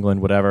 we're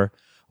England, whatever.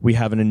 We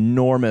have an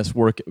enormous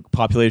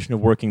population of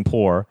working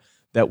poor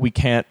that we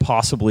can't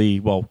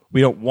possibly,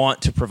 we don't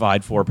want to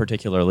provide for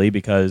particularly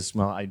because,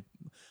 I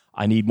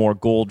need more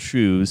gold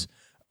shoes.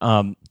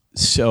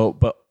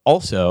 But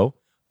also,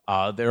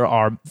 there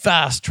are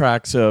vast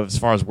tracts of, as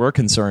far as we're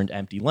concerned,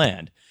 empty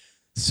land.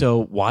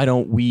 So why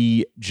don't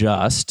we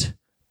just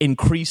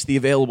increase the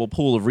available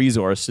pool of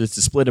resources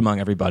to split among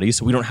everybody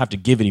so we don't have to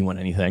give anyone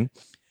anything?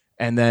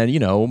 And then,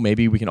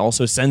 maybe we can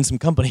also send some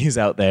companies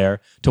out there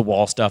to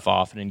wall stuff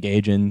off and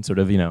engage in sort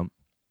of,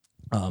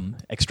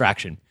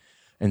 extraction.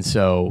 And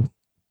so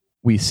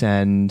we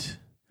sent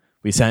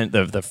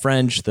the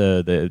French,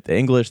 the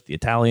English, the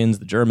Italians,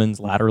 the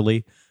Germans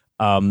laterally,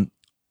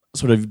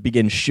 sort of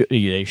begin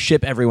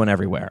ship everyone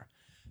everywhere.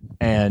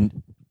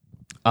 And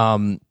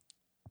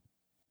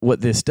what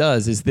this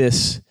does is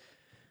this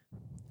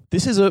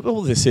is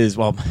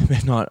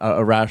not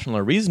a rational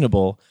or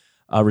reasonable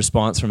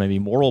response from a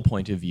moral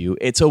point of view.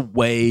 It's a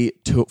way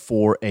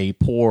for a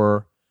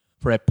poor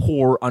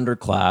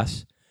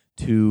underclass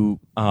to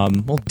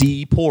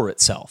de-poor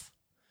itself.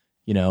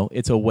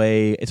 It's a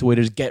way to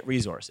just get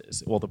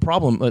resources. Well, the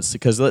problem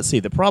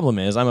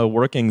is I'm a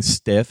working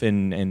stiff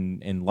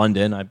in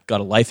London. I've got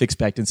a life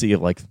expectancy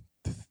of like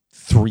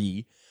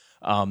 3.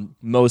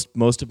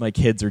 Most of my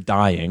kids are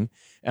dying,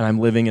 and I'm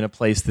living in a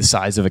place the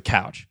size of a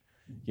couch.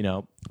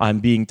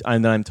 I'm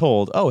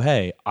told, oh,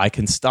 hey, I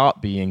can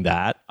stop being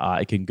that.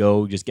 I can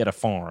go just get a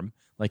farm,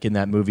 like in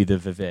that movie The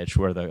Vivitch,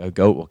 where a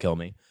goat will kill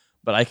me.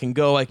 But I can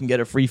get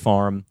a free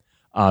farm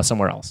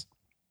somewhere else.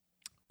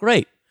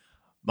 Great.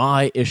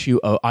 My issue,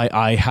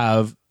 I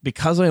have,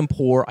 because I am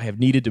poor, I have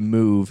needed to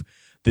move.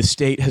 The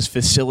state has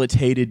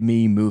facilitated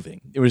me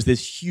moving. There was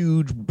this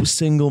huge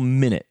single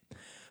minute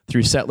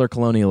through settler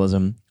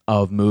colonialism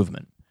of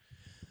movement.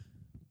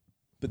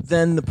 But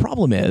then the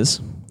problem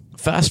is,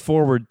 fast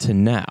forward to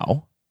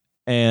now,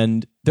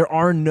 And there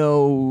are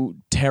no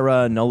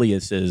terra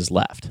nulliuses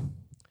left,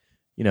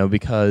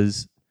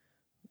 because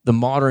the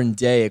modern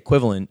day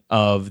equivalent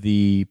of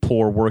the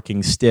poor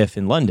working stiff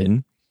in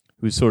London,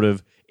 who sort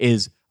of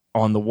is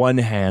on the one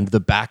hand the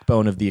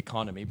backbone of the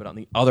economy, but on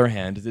the other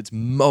hand is its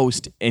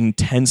most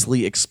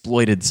intensely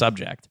exploited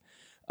subject.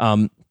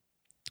 That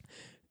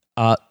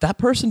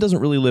person doesn't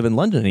really live in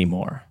London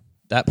anymore.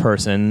 That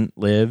person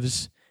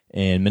lives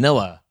in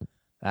Manila.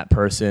 That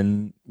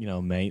person,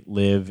 may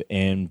live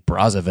in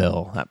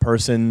Brazzaville. That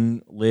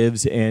person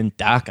lives in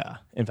Dhaka.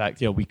 In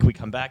fact, we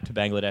come back to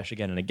Bangladesh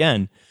again and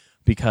again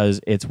because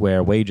it's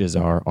where wages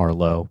are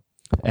low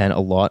and a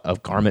lot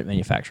of garment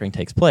manufacturing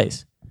takes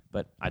place.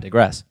 But I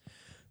digress.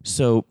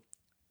 So,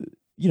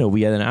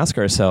 we then ask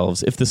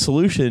ourselves, if the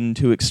solution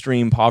to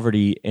extreme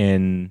poverty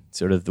in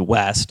sort of the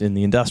West, in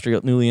the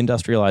newly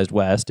industrialized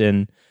West,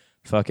 in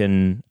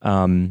fucking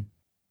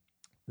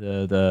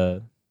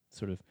the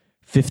sort of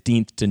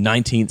 15th to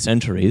 19th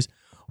centuries,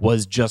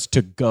 was just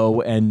to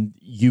go and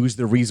use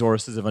the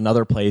resources of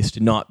another place to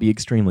not be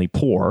extremely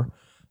poor,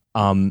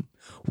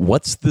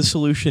 what's the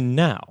solution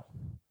now?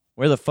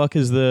 Where the fuck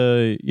is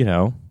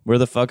where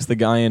the fuck's the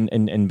guy in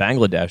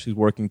Bangladesh who's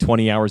working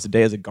 20 hours a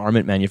day as a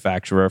garment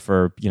manufacturer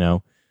for,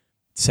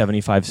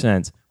 75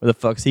 cents? Where the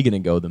fuck's he going to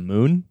go? The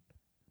moon?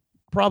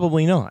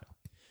 Probably not.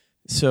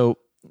 So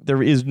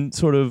there is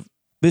sort of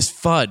this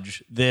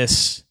fudge,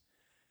 this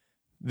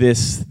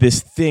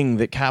thing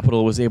that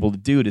capital was able to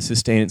do to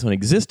sustain its own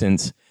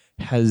existence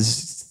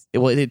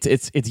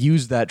it's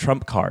used that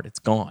trump card. It's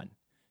gone.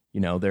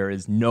 There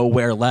is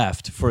nowhere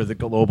left for the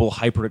global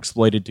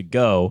hyper-exploited to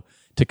go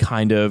to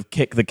kind of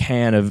kick the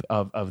can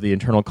of the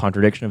internal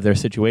contradiction of their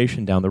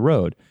situation down the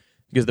road.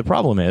 Because the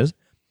problem is,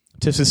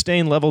 to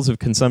sustain levels of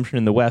consumption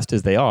in the West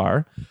as they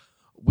are,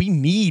 we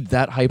need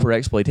that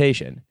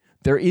hyper-exploitation.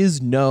 There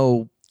is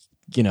no,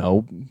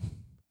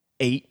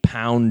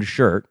 8-pound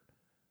shirt,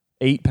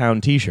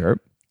 8-pound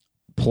t-shirt,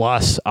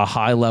 plus a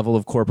high level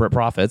of corporate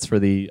profits for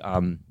the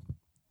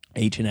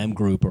H&M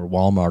group or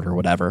Walmart or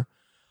whatever.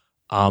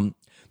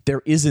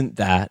 There isn't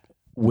that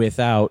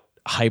without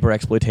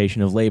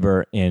hyper-exploitation of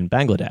labor in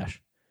Bangladesh.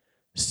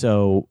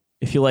 So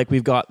I feel like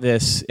we've got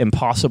this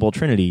impossible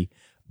trinity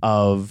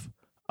of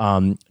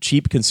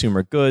cheap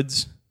consumer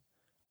goods,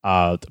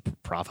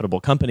 profitable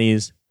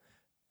companies,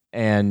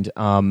 and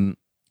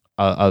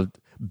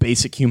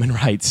basic human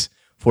rights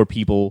for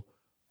people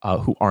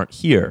who aren't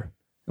here.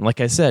 And like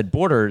I said,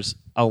 borders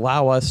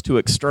allow us to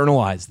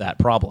externalize that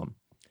problem.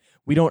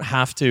 We don't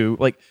have to,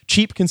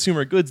 cheap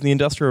consumer goods in the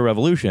Industrial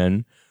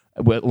Revolution,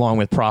 along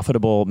with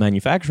profitable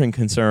manufacturing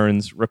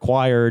concerns,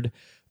 required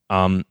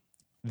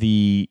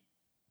the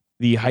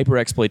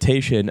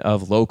hyper-exploitation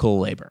of local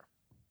labor.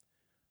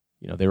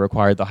 They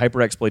required the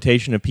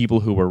hyper-exploitation of people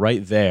who were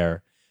right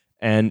there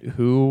and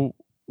who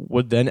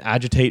would then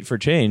agitate for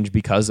change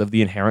because of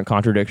the inherent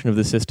contradiction of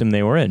the system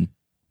they were in.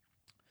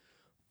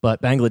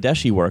 But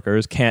Bangladeshi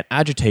workers can't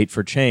agitate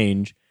for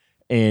change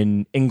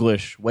in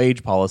English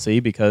wage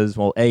policy because,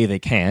 well, A, they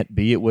can't,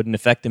 B, it wouldn't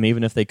affect them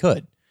even if they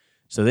could.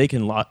 So they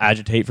can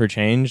agitate for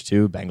change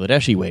to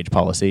Bangladeshi wage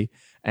policy,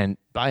 and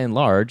by and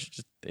large,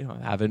 just,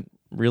 haven't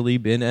really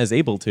been as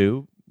able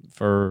to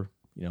for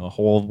a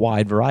whole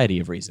wide variety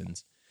of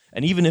reasons.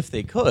 And even if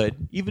they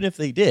could, even if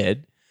they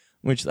did,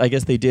 which I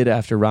guess they did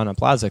after Rana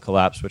Plaza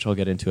collapsed, which I'll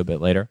get into a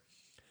bit later,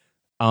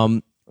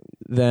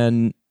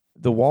 then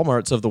the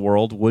Walmarts of the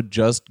world would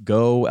just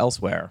go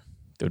elsewhere.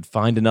 They would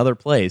find another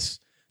place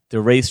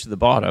to race to the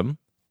bottom,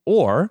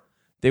 or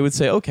they would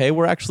say, okay,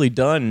 we're actually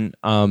done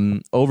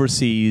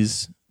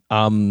overseas.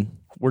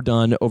 We're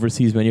done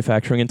overseas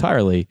manufacturing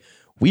entirely.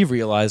 We've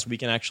realized we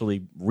can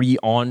actually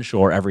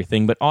re-onshore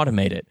everything, but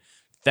automate it.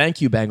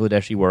 Thank you,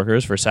 Bangladeshi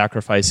workers, for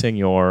sacrificing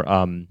your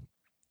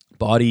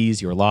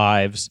bodies, your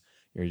lives,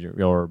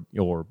 your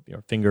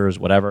fingers,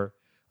 whatever,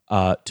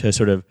 to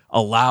sort of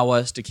allow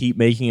us to keep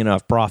making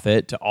enough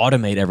profit to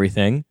automate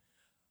everything.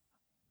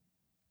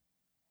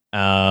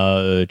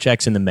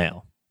 Checks in the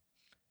mail.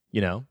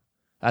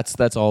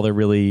 That's all they're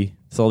really.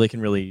 That's all they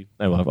can really.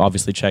 Well,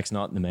 obviously, checks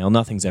not in the mail.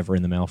 Nothing's ever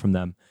in the mail from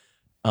them,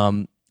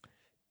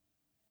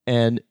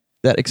 and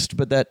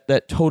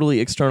that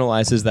totally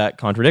externalizes that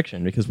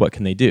contradiction, because what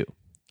can they do?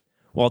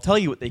 Well, I'll tell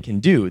you what they can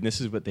do, and this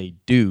is what they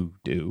do,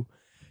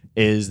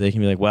 is they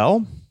can be like,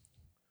 well,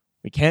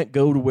 we can't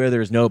go to where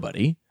there's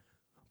nobody,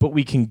 but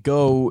we can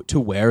go to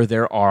where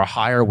there are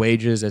higher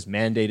wages as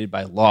mandated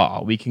by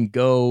law.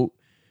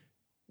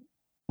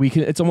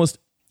 It's almost,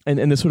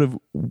 and the sort of,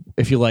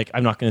 if you like,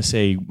 I'm not going to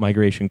say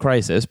migration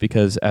crisis,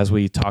 because as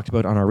we talked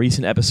about on our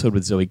recent episode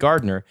with Zoe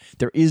Gardner,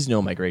 there is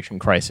no migration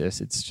crisis.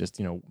 It's just,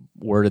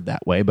 worded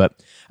that way.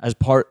 But as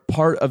part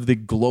of the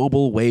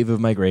global wave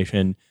of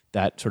migration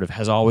that sort of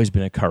has always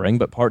been occurring,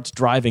 but parts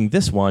driving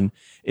this one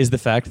is the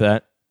fact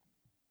that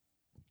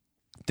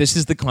this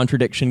is the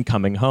contradiction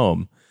coming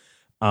home.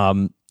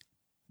 We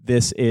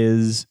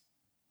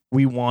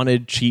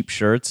wanted cheap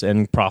shirts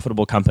and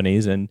profitable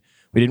companies, and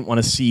we didn't want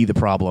to see the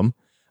problem.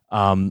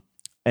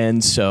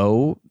 And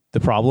so the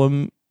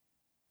problem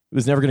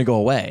was never going to go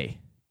away.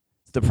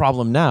 The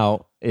problem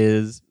now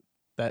is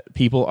that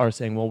people are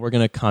saying, well, we're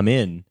going to come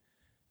in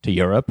to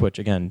Europe, which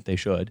again, they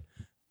should,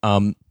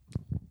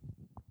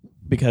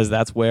 because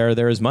that's where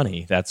there is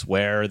money. That's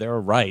where there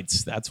are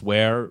rights. That's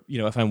where,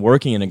 if I'm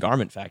working in a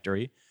garment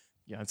factory,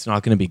 it's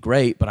not going to be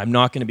great, but I'm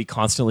not going to be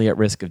constantly at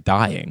risk of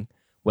dying,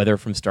 whether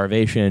from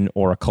starvation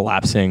or a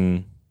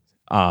collapsing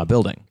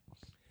building.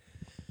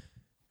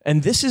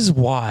 And this is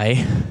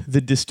why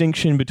the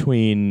distinction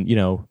between,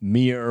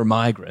 mere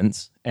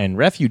migrants and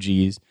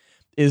refugees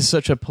is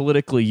such a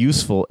politically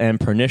useful and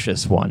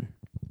pernicious one.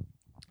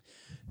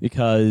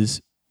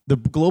 Because the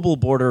global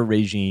border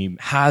regime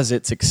has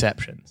its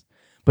exceptions,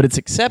 but its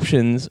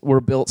exceptions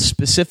were built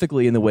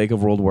specifically in the wake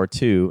of World War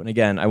II. And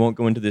again, I won't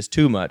go into this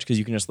too much because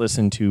you can just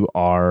listen to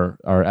our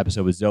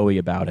episode with Zoe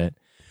about it.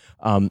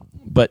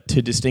 But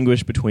to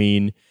distinguish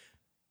between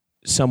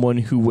someone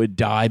who would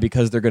die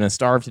because they're going to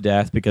starve to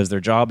death because their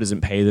job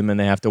doesn't pay them and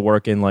they have to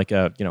work in like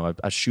a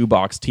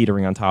shoebox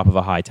teetering on top of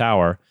a high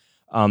tower,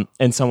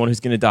 and someone who's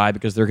going to die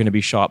because they're going to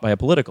be shot by a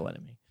political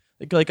enemy.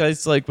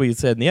 It's like we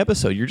said in the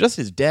episode, you're just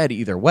as dead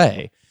either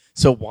way.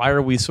 So why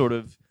are we sort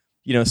of,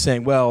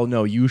 saying, well,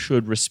 no, you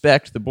should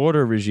respect the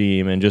border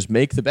regime and just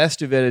make the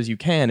best of it as you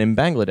can in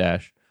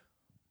Bangladesh?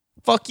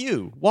 Fuck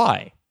you.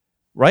 Why?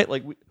 Right?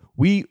 Like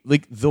we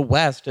the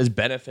West has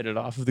benefited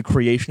off of the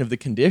creation of the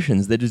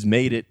conditions that has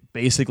made it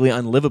basically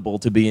unlivable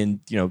to be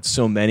in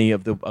so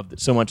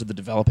much of the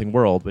developing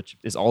world, which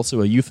is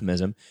also a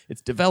euphemism.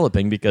 It's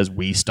developing because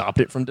we stopped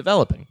it from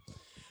developing.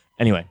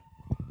 Anyway,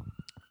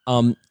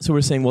 so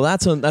we're saying, well,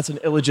 that's an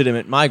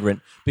illegitimate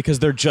migrant because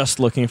they're just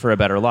looking for a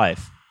better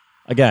life.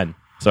 Again,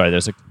 sorry,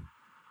 there's a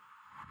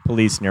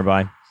police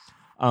nearby.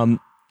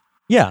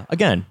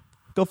 Again,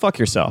 go fuck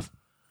yourself.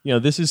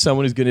 This is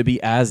someone who's going to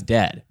be as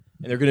dead.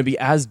 And they're going to be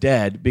as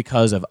dead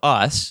because of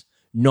us,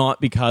 not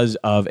because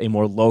of a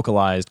more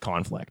localized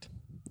conflict.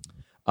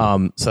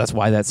 So that's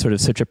why that's sort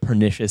of such a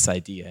pernicious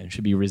idea and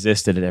should be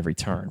resisted at every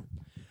turn.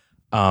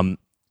 Because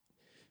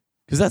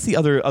that's the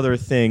other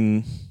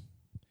thing,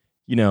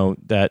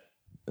 that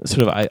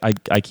sort of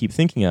I keep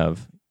thinking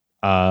of.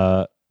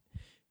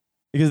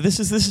 Because this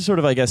is sort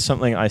of, I guess,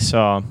 something I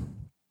saw.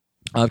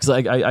 Because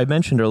I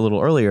mentioned a little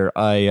earlier,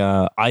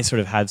 I sort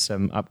of had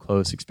some up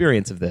close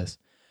experience of this.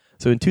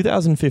 So in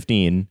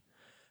 2015.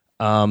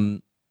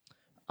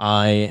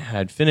 I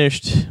had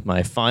finished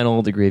my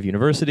final degree of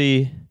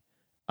university.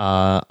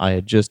 I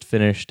had just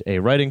finished a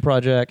writing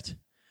project.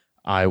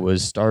 I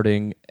was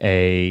starting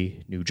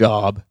a new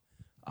job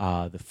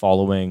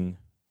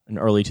in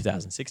early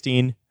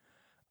 2016.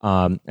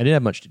 I didn't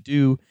have much to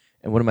do,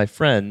 and one of my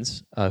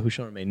friends, who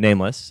shall remain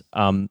nameless,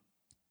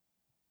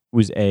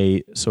 was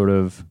a sort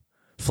of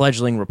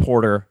fledgling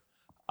reporter,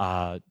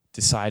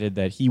 decided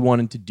that he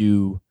wanted to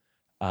do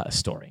a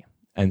story.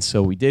 And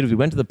so we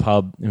went to the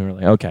pub and we were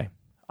like, okay,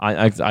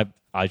 I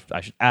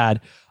should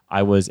add,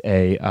 I was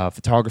a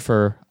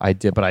photographer.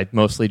 But I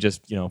mostly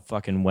just,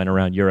 fucking went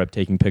around Europe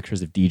taking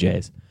pictures of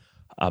DJs.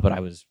 But I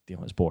was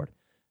bored.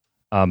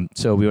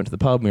 So we went to the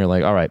pub and we were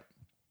like, all right,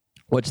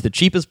 what's the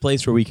cheapest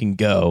place where we can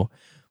go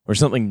where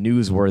something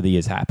newsworthy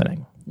is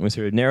happening? And we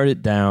sort of narrowed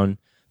it down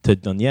to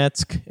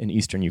Donetsk in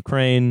eastern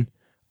Ukraine,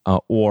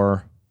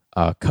 or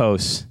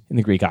Kos in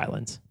the Greek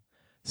islands.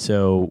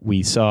 So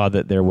we saw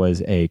that there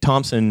was a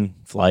Thompson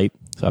flight,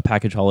 so a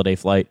package holiday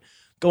flight,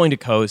 going to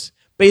Kos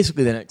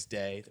basically the next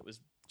day that was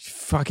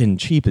fucking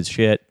cheap as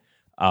shit,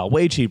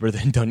 way cheaper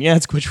than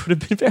Donetsk, which would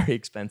have been very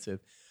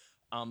expensive.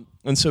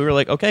 And so we were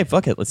like, okay,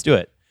 fuck it, let's do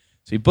it.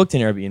 So we booked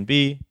an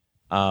Airbnb,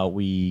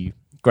 we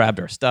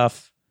grabbed our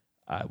stuff,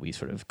 we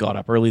sort of got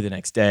up early the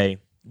next day,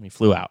 and we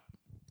flew out.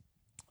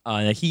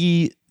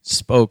 He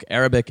spoke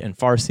Arabic and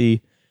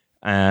Farsi,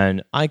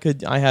 and I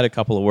had a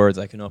couple of words,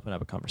 I can open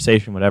up a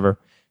conversation, whatever.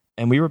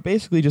 And we were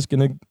basically just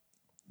going to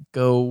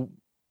go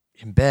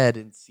in bed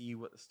and see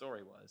what the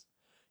story was.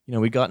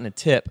 We'd gotten a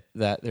tip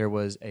that there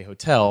was a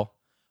hotel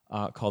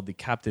called the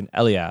Captain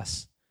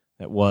Elias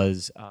that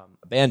was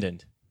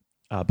abandoned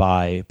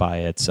by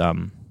its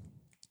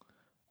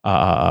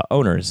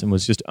owners and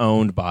was just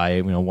owned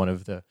by one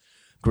of the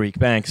Greek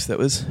banks that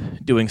was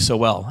doing so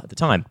well at the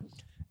time.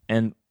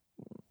 And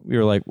we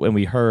were like, when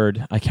we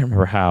heard, I can't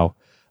remember how,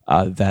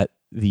 that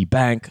the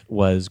bank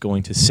was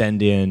going to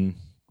send in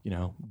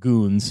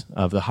goons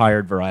of the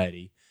hired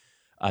variety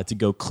to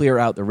go clear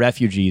out the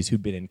refugees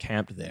who'd been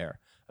encamped there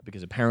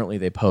because apparently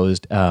they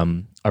posed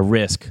a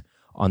risk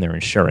on their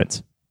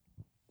insurance.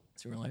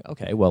 So we're like,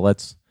 okay, well,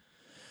 let's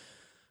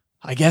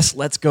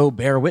go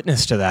bear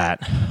witness to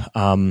that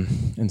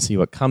and see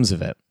what comes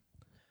of it.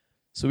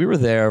 So we were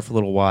there for a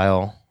little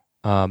while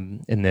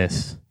in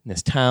this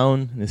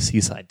town, in this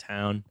seaside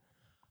town.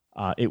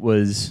 It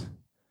was,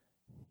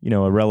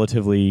 a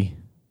relatively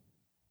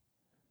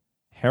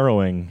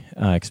harrowing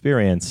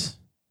experience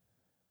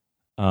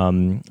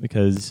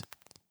because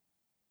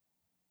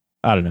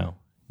I don't know,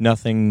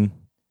 nothing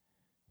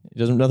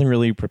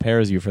really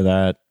prepares you for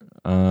that.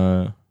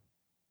 For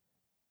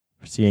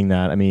seeing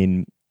that, I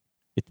mean,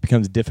 it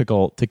becomes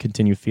difficult to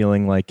continue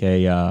feeling like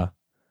a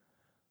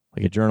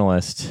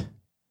journalist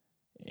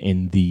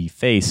in the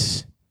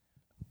face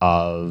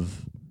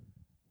of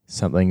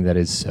something that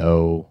is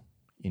so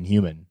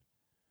inhuman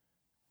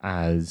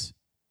as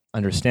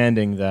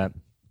understanding that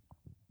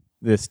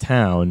this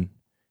town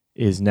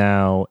is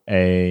now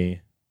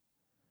a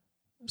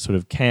sort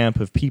of camp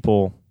of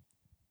people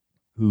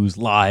whose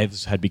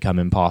lives had become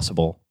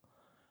impossible,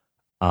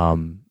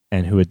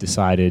 and who had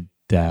decided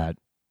that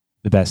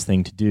the best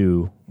thing to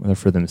do, whether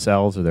for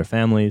themselves or their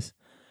families,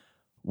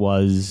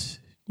 was,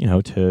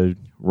 to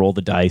roll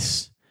the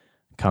dice,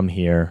 come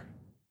here.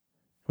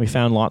 We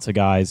found lots of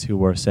guys who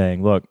were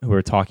saying, who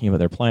were talking about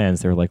their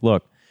plans. They were like,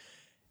 look,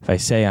 if I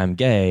say I'm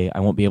gay, I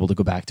won't be able to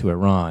go back to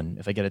Iran.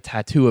 If I get a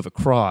tattoo of a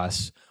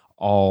cross,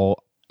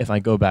 if I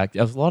go back,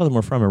 a lot of them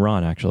were from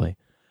Iran, actually.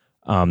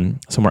 Some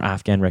were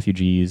Afghan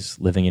refugees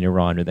living in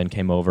Iran who then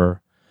came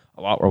over.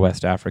 A lot were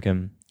West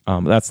African.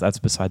 That's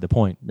beside the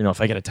point. If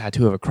I get a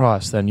tattoo of a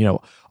cross, then,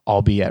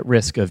 I'll be at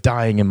risk of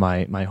dying in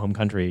my home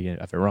country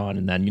of Iran.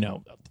 And then,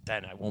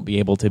 then I won't be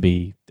able to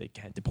they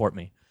can't deport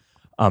me.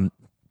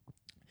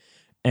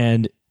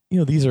 And,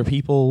 these are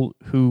people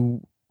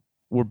who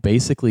were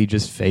basically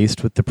just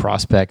faced with the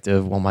prospect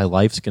of, well, my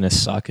life's going to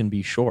suck and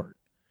be short.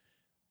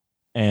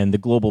 And the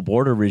global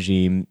border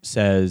regime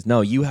says,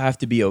 no, you have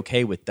to be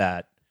okay with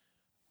that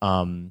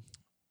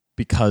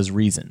because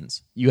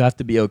reasons. You have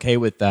to be okay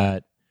with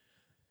that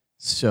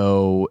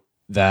so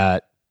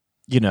that,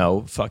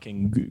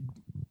 fucking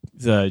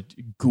the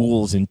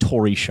ghouls in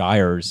Tory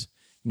shires,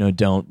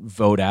 don't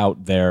vote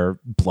out their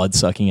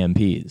blood-sucking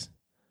MPs.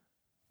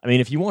 I mean,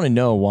 if you want to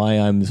know why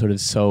I'm sort of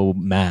so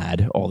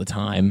mad all the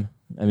time,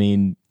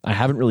 I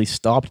haven't really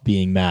stopped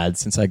being mad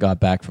since I got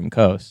back from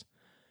Kos.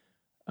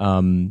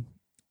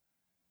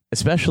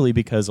 Especially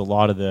because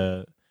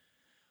when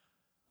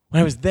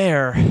I was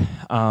there,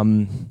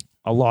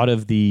 a lot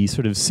of the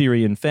sort of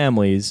Syrian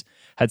families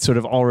had sort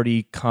of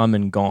already come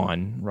and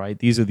gone, right?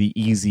 These are the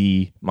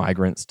easy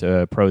migrants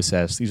to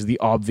process. These are the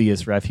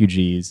obvious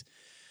refugees,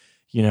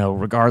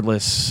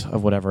 regardless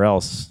of whatever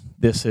else.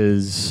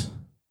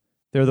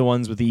 They're the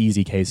ones with the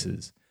easy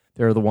cases.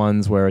 They're the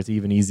ones where it's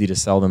even easy to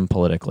sell them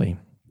politically.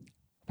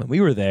 When we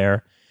were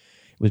there,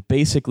 it was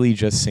basically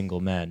just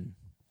single men.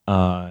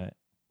 And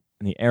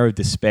the air of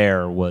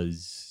despair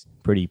was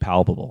pretty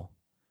palpable.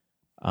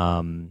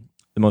 The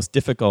most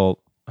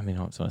difficult, I don't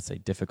want to say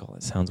difficult,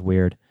 it sounds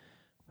weird.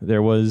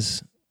 There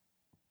was,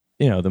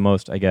 the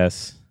most, I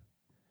guess,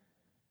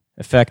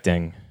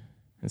 affecting,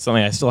 and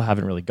something I still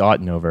haven't really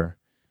gotten over,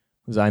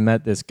 was I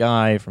met this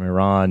guy from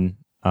Iran.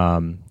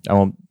 I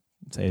won't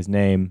say his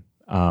name,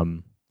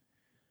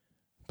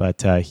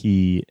 but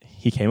he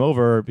came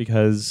over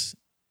because,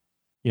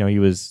 he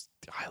was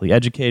highly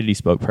educated. He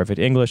spoke perfect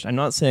English. I'm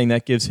not saying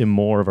that gives him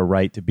more of a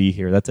right to be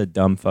here. That's a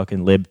dumb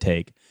fucking lib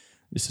take.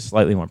 This is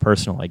slightly more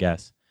personal, I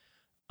guess.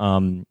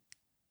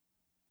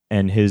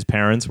 And his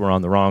parents were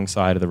on the wrong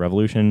side of the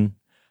revolution,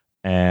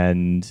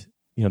 and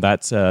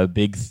that's a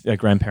big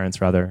grandparents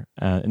rather,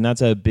 and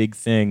that's a big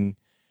thing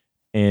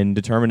in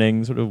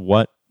determining sort of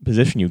what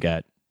position you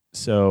get.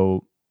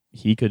 So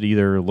he could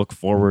either look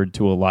forward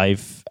to a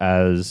life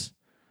as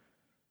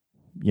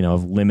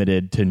of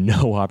limited to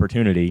no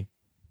opportunity,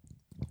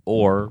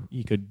 or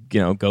he could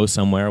go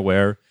somewhere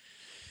where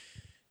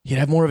he'd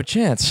have more of a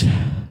chance.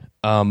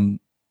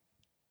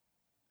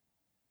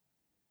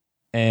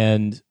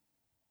 And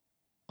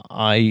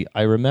I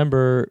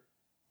remember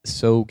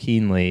so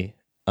keenly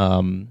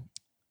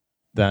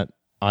that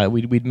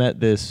we'd met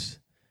these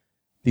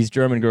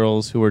German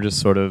girls who were just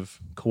sort of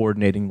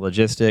coordinating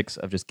logistics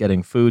of just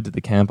getting food to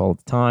the camp all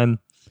the time.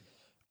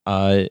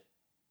 But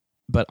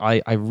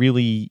I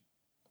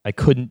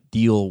couldn't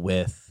deal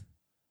with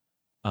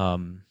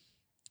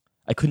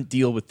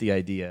the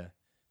idea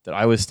that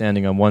I was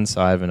standing on one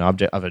side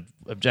of an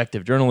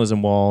objective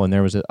journalism wall, and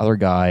there was another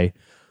guy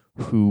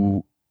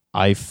who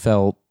I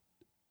felt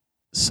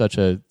such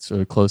a sort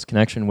of close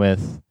connection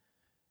with.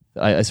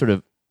 It was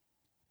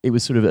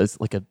sort of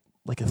like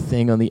a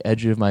thing on the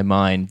edge of my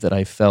mind that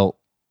I felt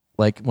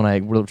like when I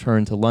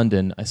returned to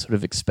London, I sort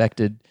of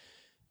expected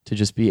to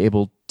just be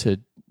able to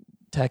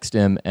text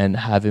him and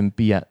have him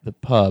be at the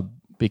pub,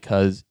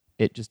 because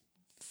it just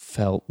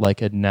felt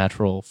like a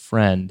natural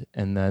friend,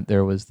 and that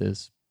there was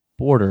this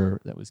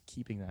border that was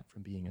keeping that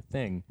from being a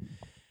thing.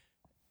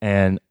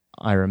 And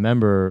I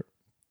remember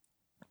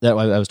that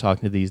I was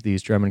talking to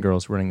these German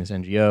girls running this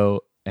NGO,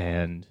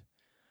 and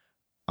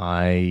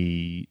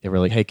they were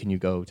like, "Hey, can you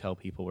go tell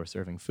people we're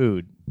serving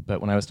food?" But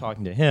when I was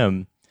talking to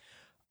him,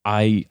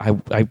 we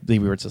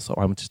were just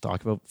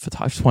talking about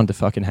photography. I just wanted to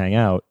fucking hang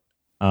out.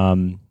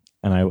 And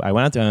I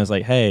went out there and I was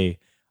like, "Hey,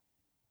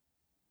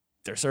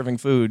 they're serving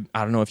food.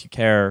 I don't know if you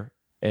care,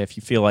 if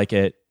you feel like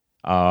it."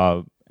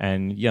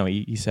 And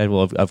he said,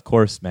 "Well, of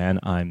course, man,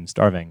 I'm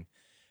starving."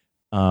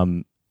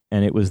 And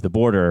it was the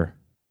border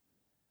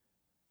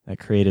that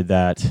created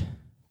that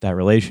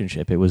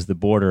relationship. It was the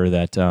border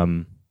that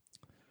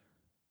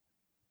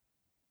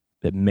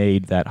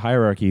made that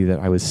hierarchy that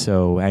I was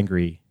so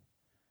angry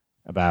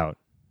about,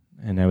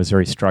 and I was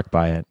very struck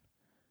by it.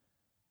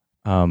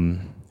 It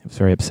was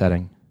very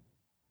upsetting.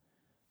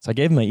 So I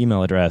gave him my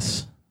email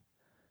address,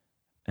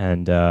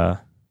 and I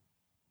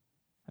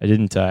I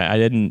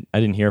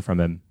didn't hear from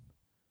him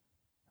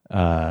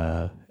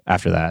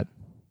after that,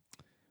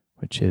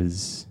 which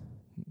is,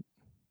 I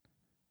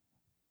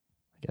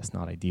guess,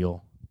 not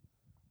ideal.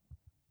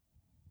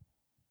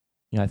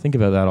 Yeah, I think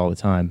about that all the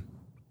time.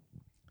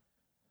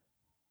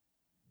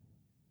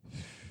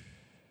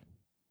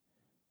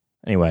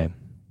 Anyway,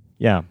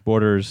 yeah,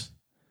 borders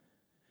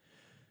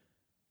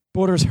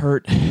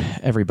hurt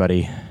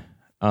everybody.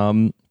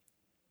 In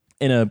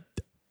a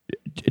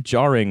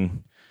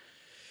jarring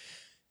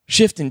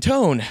shift in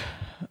tone,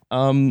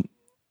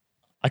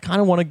 I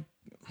kind of want to.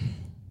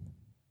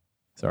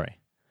 Sorry,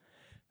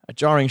 a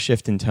jarring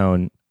shift in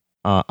tone.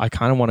 I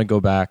kind of want to go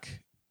back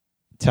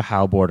to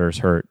how borders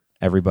hurt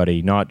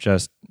everybody, not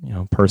just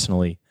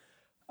personally,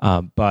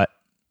 but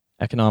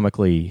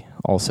economically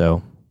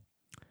also.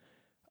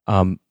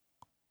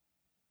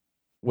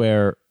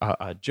 Where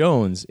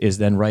Jones is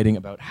then writing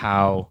about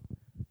how,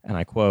 and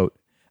I quote,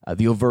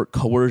 the overt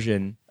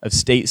coercion of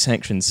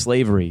state-sanctioned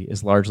slavery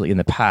is largely in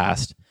the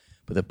past,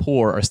 but the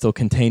poor are still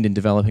contained in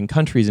developing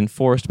countries and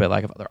forced by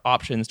lack of other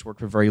options to work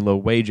for very low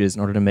wages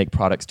in order to make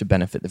products to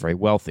benefit the very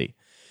wealthy.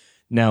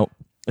 Now,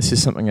 this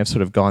is something I've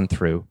sort of gone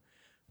through,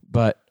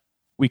 but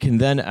we can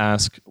then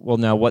ask, well,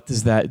 now what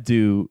does that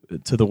do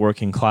to the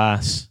working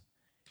class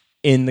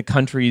in the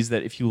countries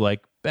that, if you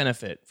like,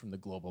 benefit from the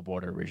global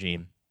border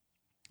regime?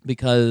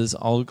 Because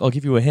I'll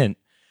give you a hint.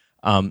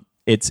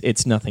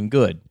 It's nothing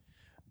good.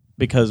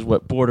 Because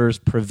what borders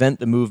prevent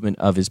the movement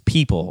of is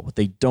people. What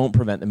they don't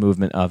prevent the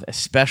movement of,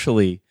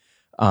 especially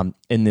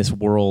in this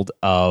world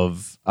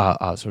of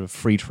sort of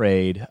free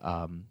trade,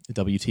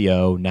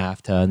 WTO,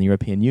 NAFTA, and the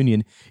European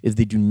Union, is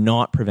they do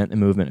not prevent the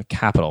movement of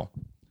capital.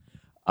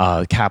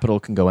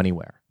 Capital can go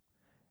anywhere.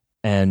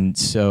 And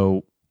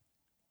so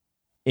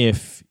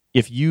if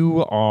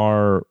you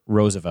are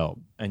Roosevelt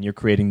and you're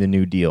creating the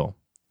New Deal,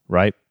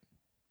 right?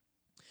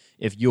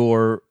 If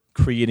you're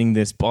creating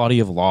this body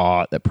of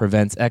law that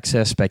prevents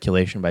excess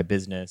speculation by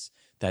business,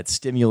 that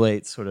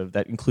stimulates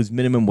that includes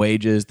minimum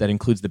wages, that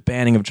includes the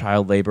banning of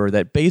child labor,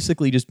 that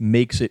basically just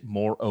makes it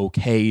more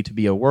okay to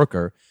be a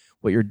worker,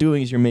 what you're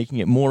doing is you're making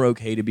it more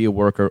okay to be a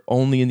worker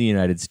only in the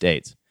United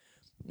States.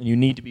 And you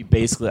need to be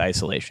basically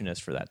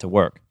isolationist for that to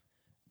work.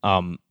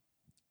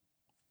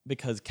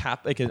 Because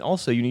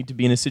also you need to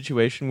be in a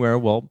situation where,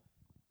 well,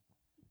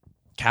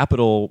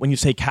 capital, when you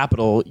say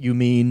capital, you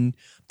mean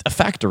a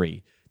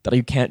factory that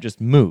you can't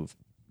just move.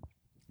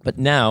 But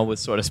now,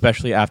 with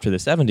especially after the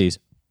 70s,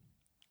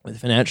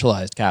 with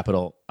financialized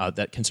capital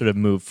that can sort of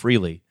move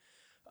freely,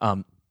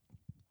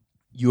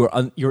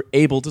 you're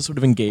able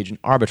to engage in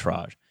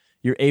arbitrage.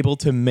 You're able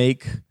to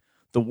make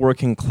the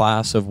working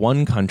class of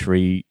one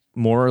country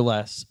more or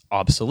less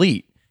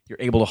obsolete.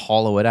 You're able to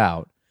hollow it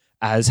out,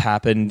 as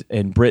happened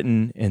in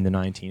Britain in the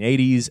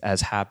 1980s,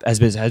 as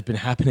has been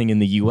happening in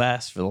the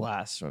U.S. for the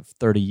last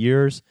 30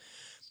 years.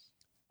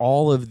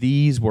 All of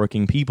these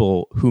working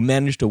people who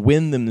managed to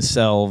win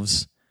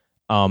themselves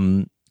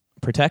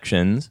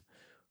protections,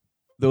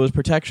 those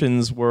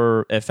protections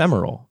were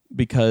ephemeral,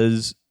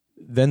 because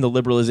then the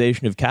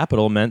liberalization of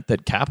capital meant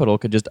that capital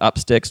could just up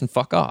sticks and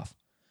fuck off.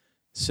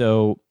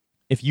 So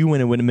if you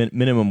win a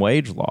minimum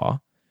wage law,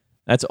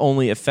 that's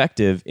only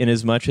effective in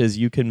as much as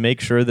you can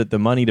make sure that the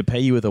money to pay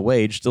you with a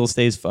wage still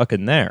stays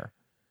fucking there.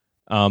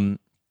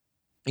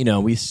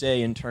 We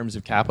say in terms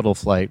of capital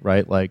flight,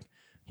 right? Like,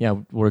 yeah,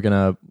 we're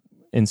gonna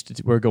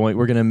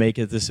make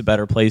this a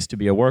better place to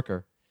be a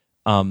worker.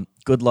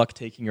 Good luck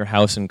taking your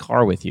house and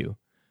car with you.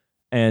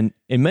 And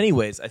in many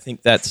ways, I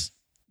think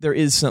there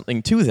is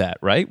something to that,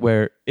 right?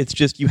 Where it's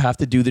just you have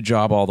to do the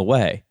job all the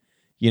way,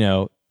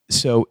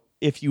 So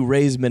if you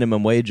raise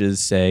minimum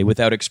wages, say,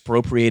 without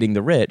expropriating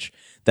the rich,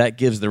 that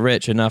gives the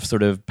rich enough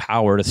sort of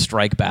power to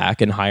strike back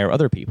and hire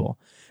other people.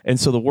 And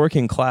so the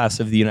working class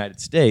of the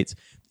United States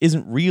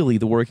isn't really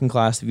the working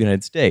class of the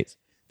United States.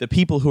 The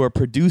people who are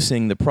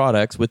producing the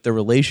products with their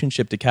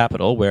relationship to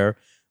capital, where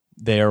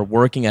they're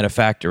working at a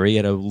factory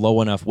at a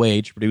low enough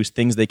wage to produce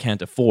things they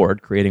can't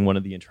afford, creating one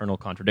of the internal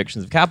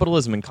contradictions of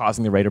capitalism and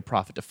causing the rate of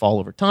profit to fall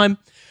over time,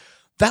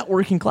 that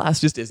working class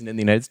just isn't in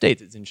the United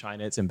States. It's in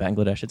China, it's in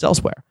Bangladesh, it's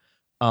elsewhere.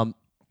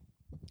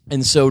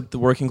 And so the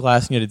working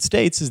class in the United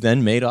States is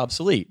then made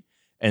obsolete.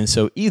 And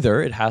so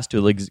either it has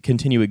to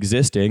continue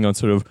existing on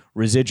sort of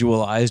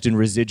residualized and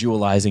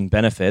residualizing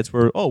benefits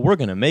where, we're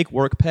going to make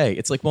work pay.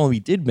 It's like, well,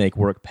 we did make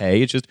work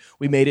pay. It's just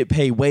we made it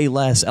pay way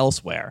less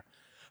elsewhere.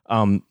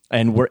 And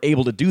we're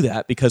able to do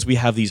that because we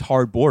have these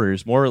hard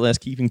borders, more or less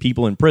keeping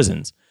people in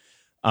prisons.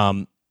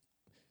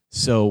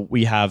 So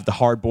we have the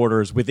hard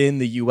borders within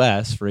the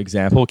U.S., for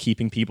example,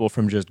 keeping people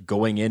from just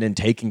going in and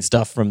taking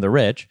stuff from the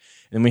rich.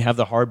 And then we have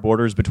the hard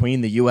borders between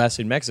the U.S.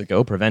 and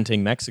Mexico,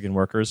 preventing Mexican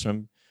workers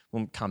from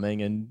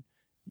coming and,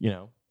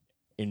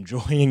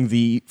 enjoying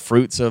the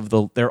fruits of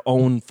their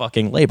own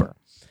fucking labor.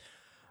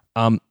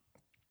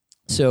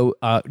 So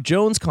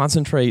Jones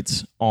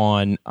concentrates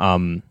on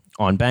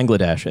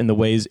Bangladesh and the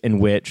ways in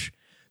which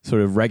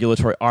sort of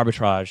regulatory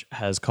arbitrage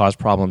has caused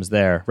problems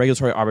there.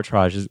 Regulatory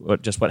arbitrage is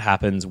just what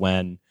happens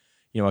when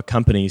a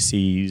company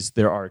sees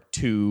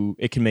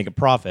it can make a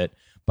profit,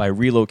 by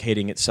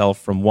relocating itself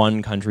from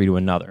one country to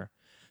another.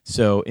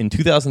 So in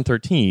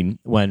 2013,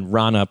 when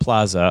Rana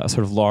Plaza, a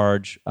sort of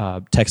large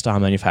textile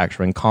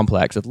manufacturing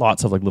complex with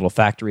lots of like little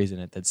factories in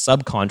it that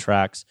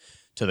subcontracts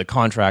to the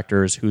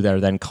contractors who they're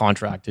then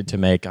contracted to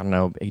make, I don't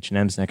know,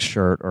 H&M's next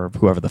shirt or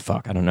whoever the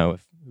fuck, I don't know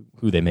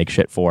who they make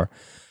shit for.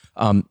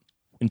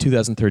 In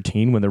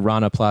 2013, when the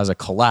Rana Plaza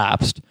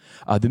collapsed,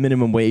 the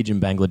minimum wage in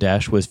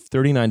Bangladesh was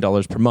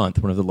 $39 per month,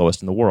 one of the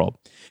lowest in the world.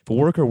 If a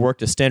worker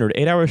worked a standard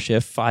 8-hour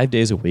shift 5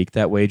 days a week,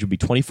 that wage would be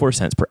 24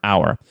 cents per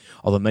hour.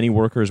 Although many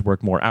workers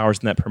work more hours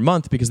than that per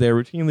month because they are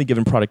routinely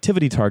given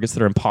productivity targets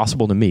that are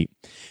impossible to meet.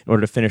 In order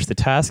to finish the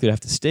task, they'd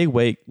have to stay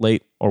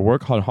late or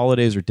work on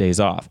holidays or days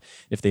off.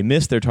 If they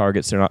miss their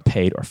targets, they're not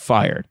paid or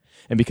fired.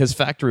 And because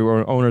factory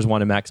owners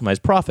want to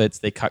maximize profits,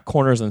 they cut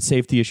corners on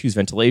safety issues,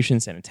 ventilation,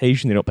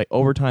 sanitation. They don't pay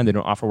overtime. They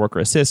don't offer worker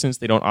assistance.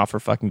 They don't offer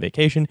fucking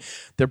vacation.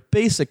 They're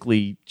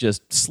basically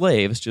just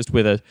slaves, just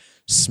with a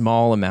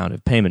small amount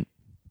of payment.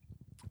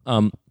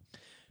 And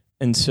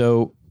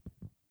so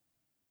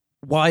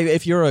why,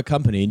 if you're a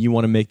company and you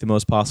want to make the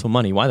most possible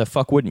money, why the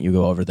fuck wouldn't you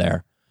go over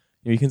there?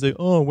 You can say,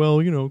 oh,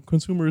 well,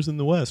 consumers in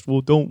the West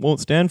won't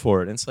stand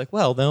for it. And it's like,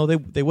 well, no,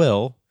 they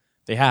will.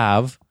 They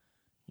have.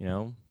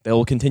 They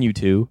will continue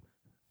to.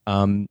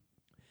 And,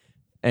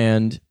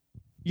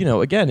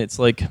 again, it's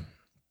like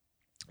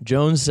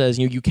Jones says,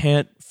 you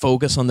can't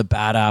focus on the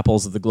bad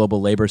apples of the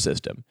global labor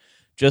system,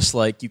 just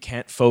like you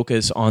can't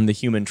focus on the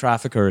human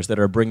traffickers that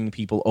are bringing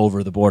people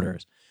over the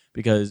borders,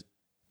 because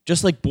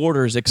just like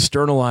borders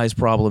externalize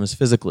problems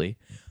physically,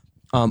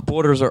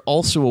 borders are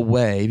also a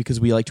way, because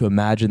we like to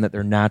imagine that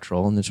they're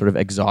natural and they're sort of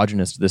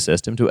exogenous to the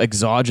system, to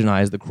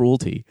exogenize the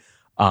cruelty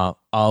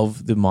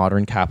of the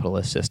modern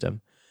capitalist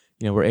system.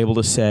 We're able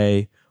to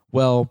say,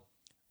 well,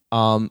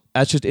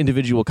 that's just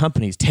individual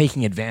companies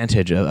taking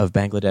advantage of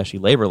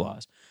Bangladeshi labor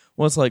laws.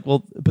 Well, it's like,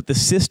 but the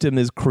system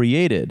is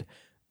created.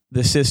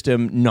 The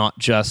system not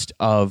just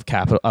of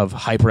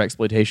hyper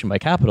exploitation by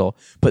capital,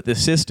 but the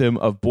system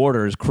of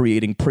borders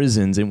creating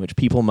prisons in which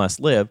people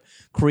must live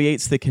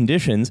creates the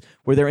conditions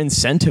where they're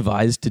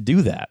incentivized to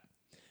do that.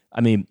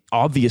 I mean,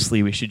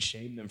 obviously we should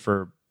shame them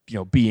for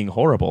being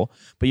horrible,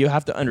 but you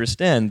have to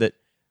understand that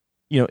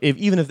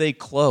even if they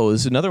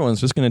close, another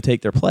one's just going to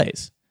take their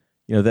place.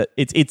 That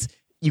it's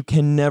you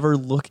can never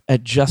look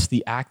at just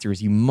the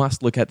actors. You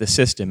must look at the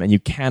system, and you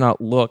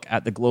cannot look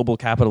at the global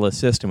capitalist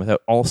system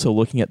without also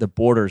looking at the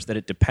borders that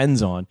it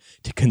depends on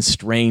to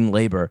constrain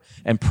labor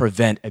and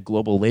prevent a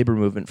global labor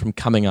movement from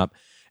coming up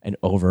and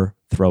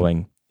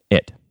overthrowing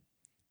it.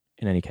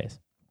 In any case.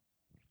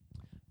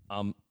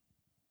 And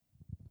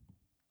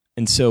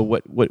so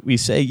what we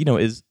say,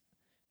 is,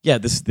 yeah,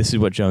 this is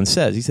what Jones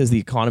says. He says the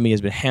economy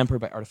has been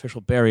hampered by artificial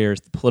barriers,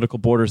 the political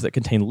borders that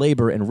contain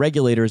labor and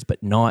regulators,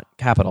 but not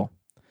capital.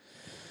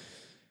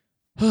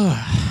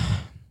 And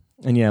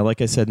yeah, like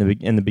I said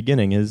in the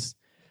beginning, his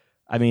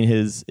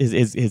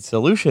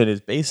solution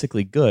is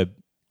basically good,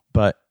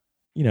 but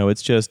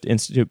it's just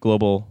institute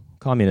global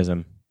communism,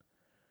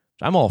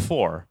 which I'm all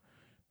for,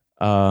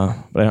 but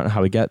I don't know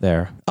how we get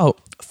there. Oh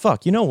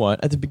fuck! You know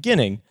what? At the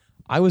beginning,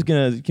 I was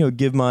gonna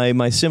give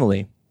my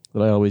simile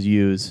that I always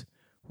use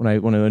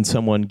when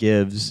someone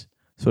gives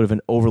sort of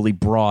an overly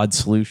broad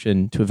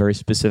solution to a very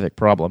specific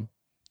problem.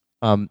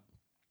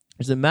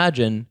 Just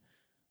imagine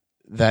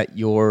that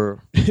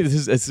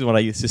this is what I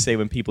used to say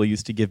when people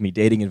used to give me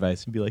dating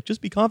advice and be like,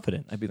 just be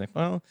confident. I'd be like,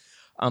 well,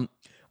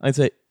 I'd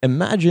say,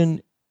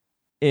 imagine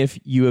if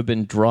you have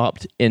been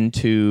dropped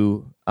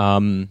into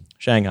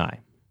Shanghai,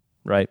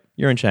 right?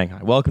 You're in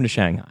Shanghai. Welcome to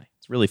Shanghai.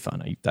 It's really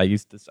fun. I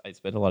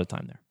spent a lot of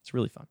time there. It's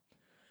really fun.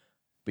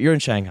 But you're in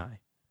Shanghai,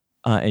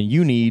 and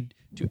you need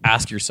to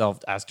ask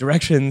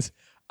directions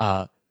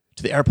to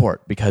the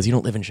airport because you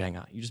don't live in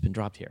Shanghai. You've just been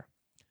dropped here.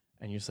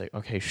 And you say,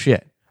 okay,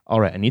 shit.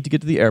 All right, I need to get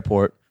to the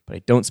airport, but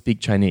I don't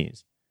speak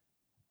Chinese.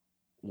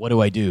 What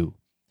do I do?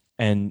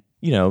 And,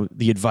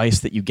 the advice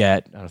that you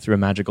get through a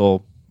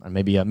magical,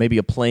 maybe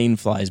a plane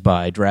flies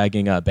by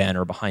dragging a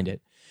banner behind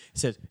it. It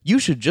says, you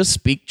should just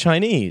speak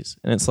Chinese.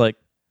 And it's like,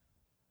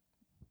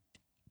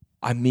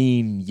 I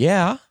mean,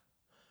 yeah,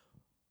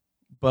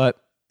 but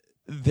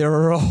there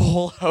are a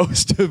whole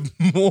host of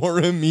more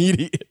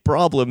immediate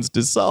problems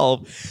to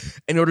solve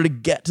in order to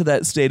get to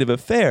that state of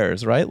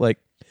affairs, right? Like,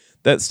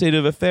 that state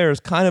of affairs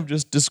kind of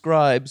just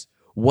describes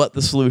what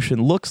the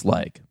solution looks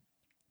like.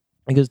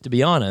 Because to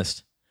be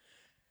honest,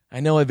 I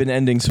know I've been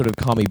ending sort of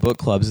commie book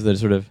clubs with a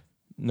sort of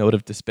note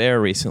of despair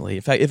recently.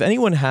 In fact, if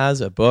anyone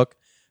has a book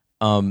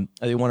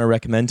they want to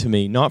recommend to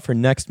me, not for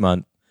next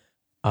month,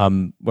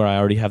 where I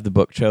already have the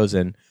book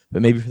chosen,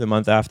 but maybe for the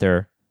month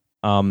after,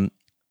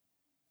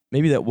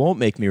 maybe that won't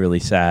make me really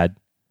sad,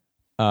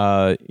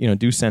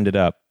 do send it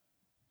up.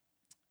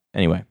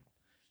 Anyway,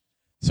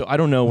 so I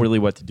don't know really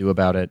what to do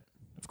about it,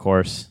 of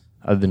course,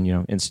 other than,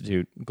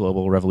 institute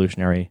global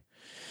revolutionary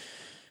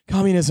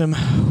communism,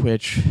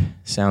 which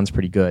sounds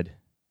pretty good.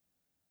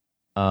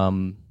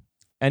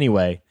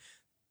 Anyway,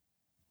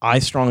 I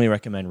strongly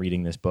recommend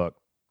reading this book.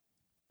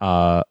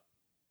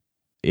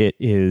 It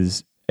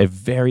is a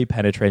very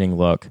penetrating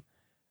look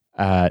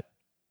at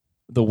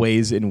the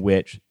ways in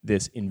which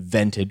this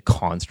invented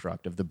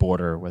construct of the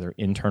border, whether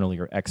internally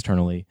or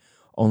externally,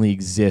 only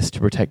exists to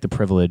protect the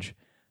privilege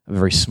of a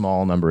very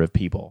small number of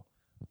people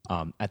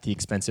at the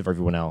expense of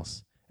everyone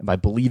else. And by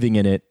believing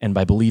in it and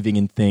by believing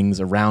in things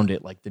around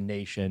it like the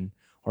nation,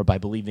 or by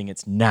believing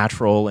it's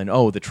natural and,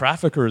 the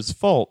traffickers'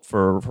 fault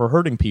for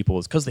hurting people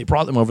is because they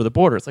brought them over the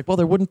border. It's like, well,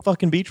 there wouldn't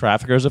fucking be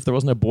traffickers if there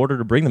wasn't a border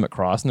to bring them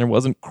across and there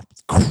wasn't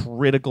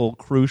critical,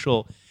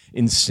 crucial,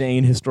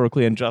 insane,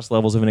 historically unjust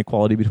levels of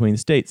inequality between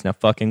states. Now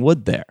fucking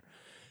would there,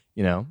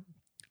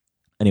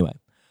 Anyway,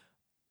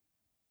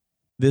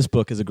 this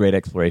book is a great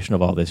exploration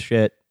of all this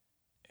shit.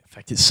 In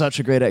fact, it's such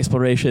a great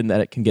exploration that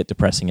it can get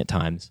depressing at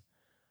times.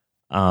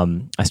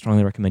 I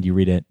strongly recommend you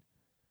read it.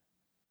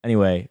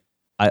 Anyway,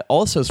 I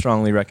also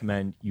strongly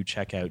recommend you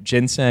check out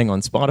Ginseng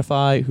on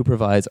Spotify, who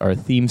provides our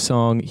theme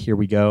song, Here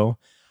We Go.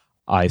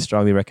 I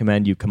strongly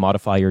recommend you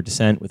commodify your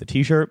dissent with a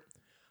t-shirt.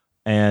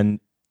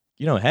 And,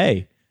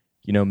 maybe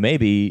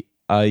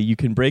you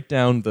can break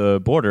down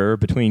the border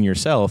between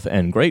yourself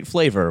and great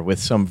flavor with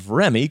some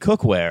Vremi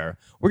cookware.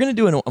 We're going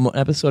to do an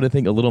episode, I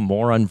think, a little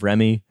more on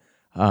Vremi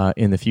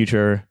in the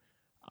future.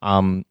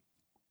 Actually,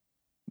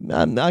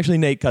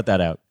 Nate, cut that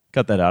out.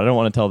 I don't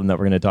want to tell them that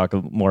we're going to talk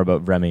more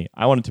about Vremi.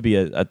 I want it to be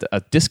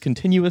a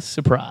discontinuous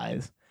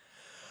surprise.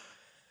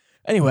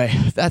 Anyway,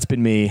 that's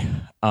been me.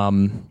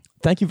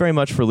 Thank you very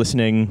much for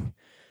listening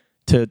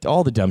to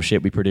all the dumb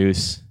shit we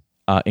produce,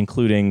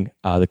 including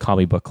the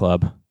Comic Book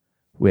Club,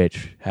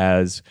 which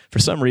has, for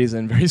some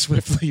reason, very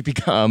swiftly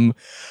become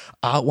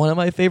one of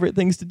my favorite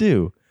things to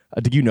do.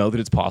 Did you know that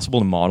it's possible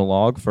to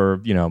monologue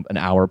for, an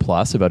hour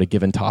plus about a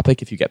given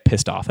topic if you get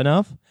pissed off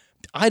enough?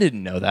 I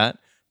didn't know that,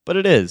 but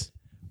it is.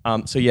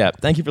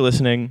 Thank you for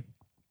listening.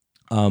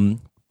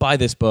 Buy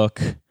this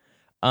book.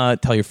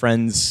 Tell your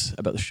friends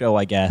about the show,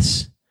 I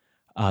guess.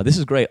 This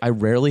is great. I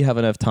rarely have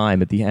enough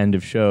time at the end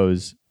of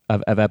shows,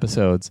 of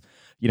episodes,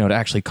 to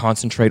actually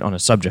concentrate on a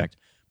subject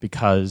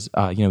because,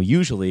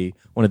 usually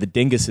one of the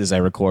dinguses I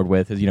record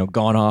with has,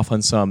 gone off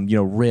on some,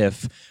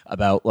 riff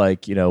about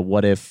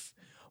what if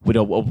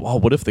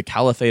the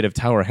Caliphate of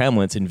Tower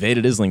Hamlets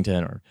invaded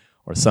Islington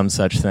or some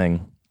such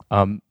thing.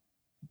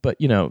 But,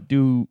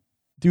 do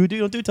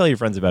tell your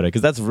friends about it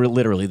because that's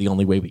literally the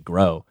only way we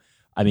grow.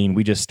 I mean,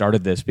 we just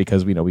started this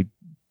because we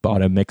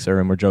bought a mixer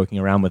and we're joking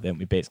around with it. And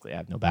we basically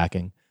have no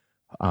backing,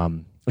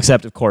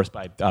 except of course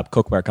by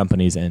cookware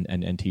companies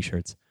and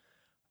t-shirts.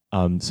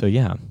 Do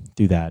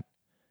that.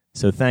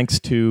 So thanks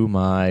to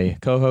my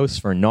co-hosts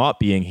for not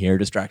being here,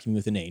 distracting me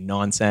with inane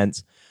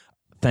nonsense.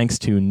 Thanks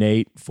to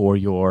Nate for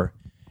your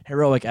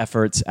heroic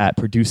efforts at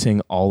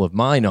producing all of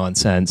my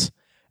nonsense,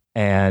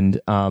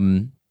 and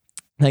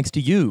thanks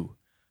to you.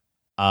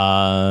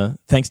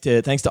 Thanks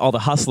to all the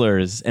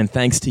hustlers, and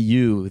thanks to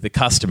you, the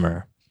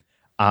customer.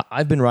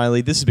 I've been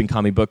Riley. This has been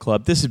Comic Book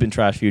Club. This has been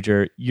Trash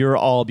Future. You're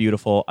all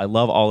beautiful. I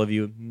love all of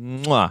you.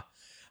 Mwah.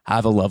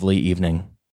 Have a lovely evening.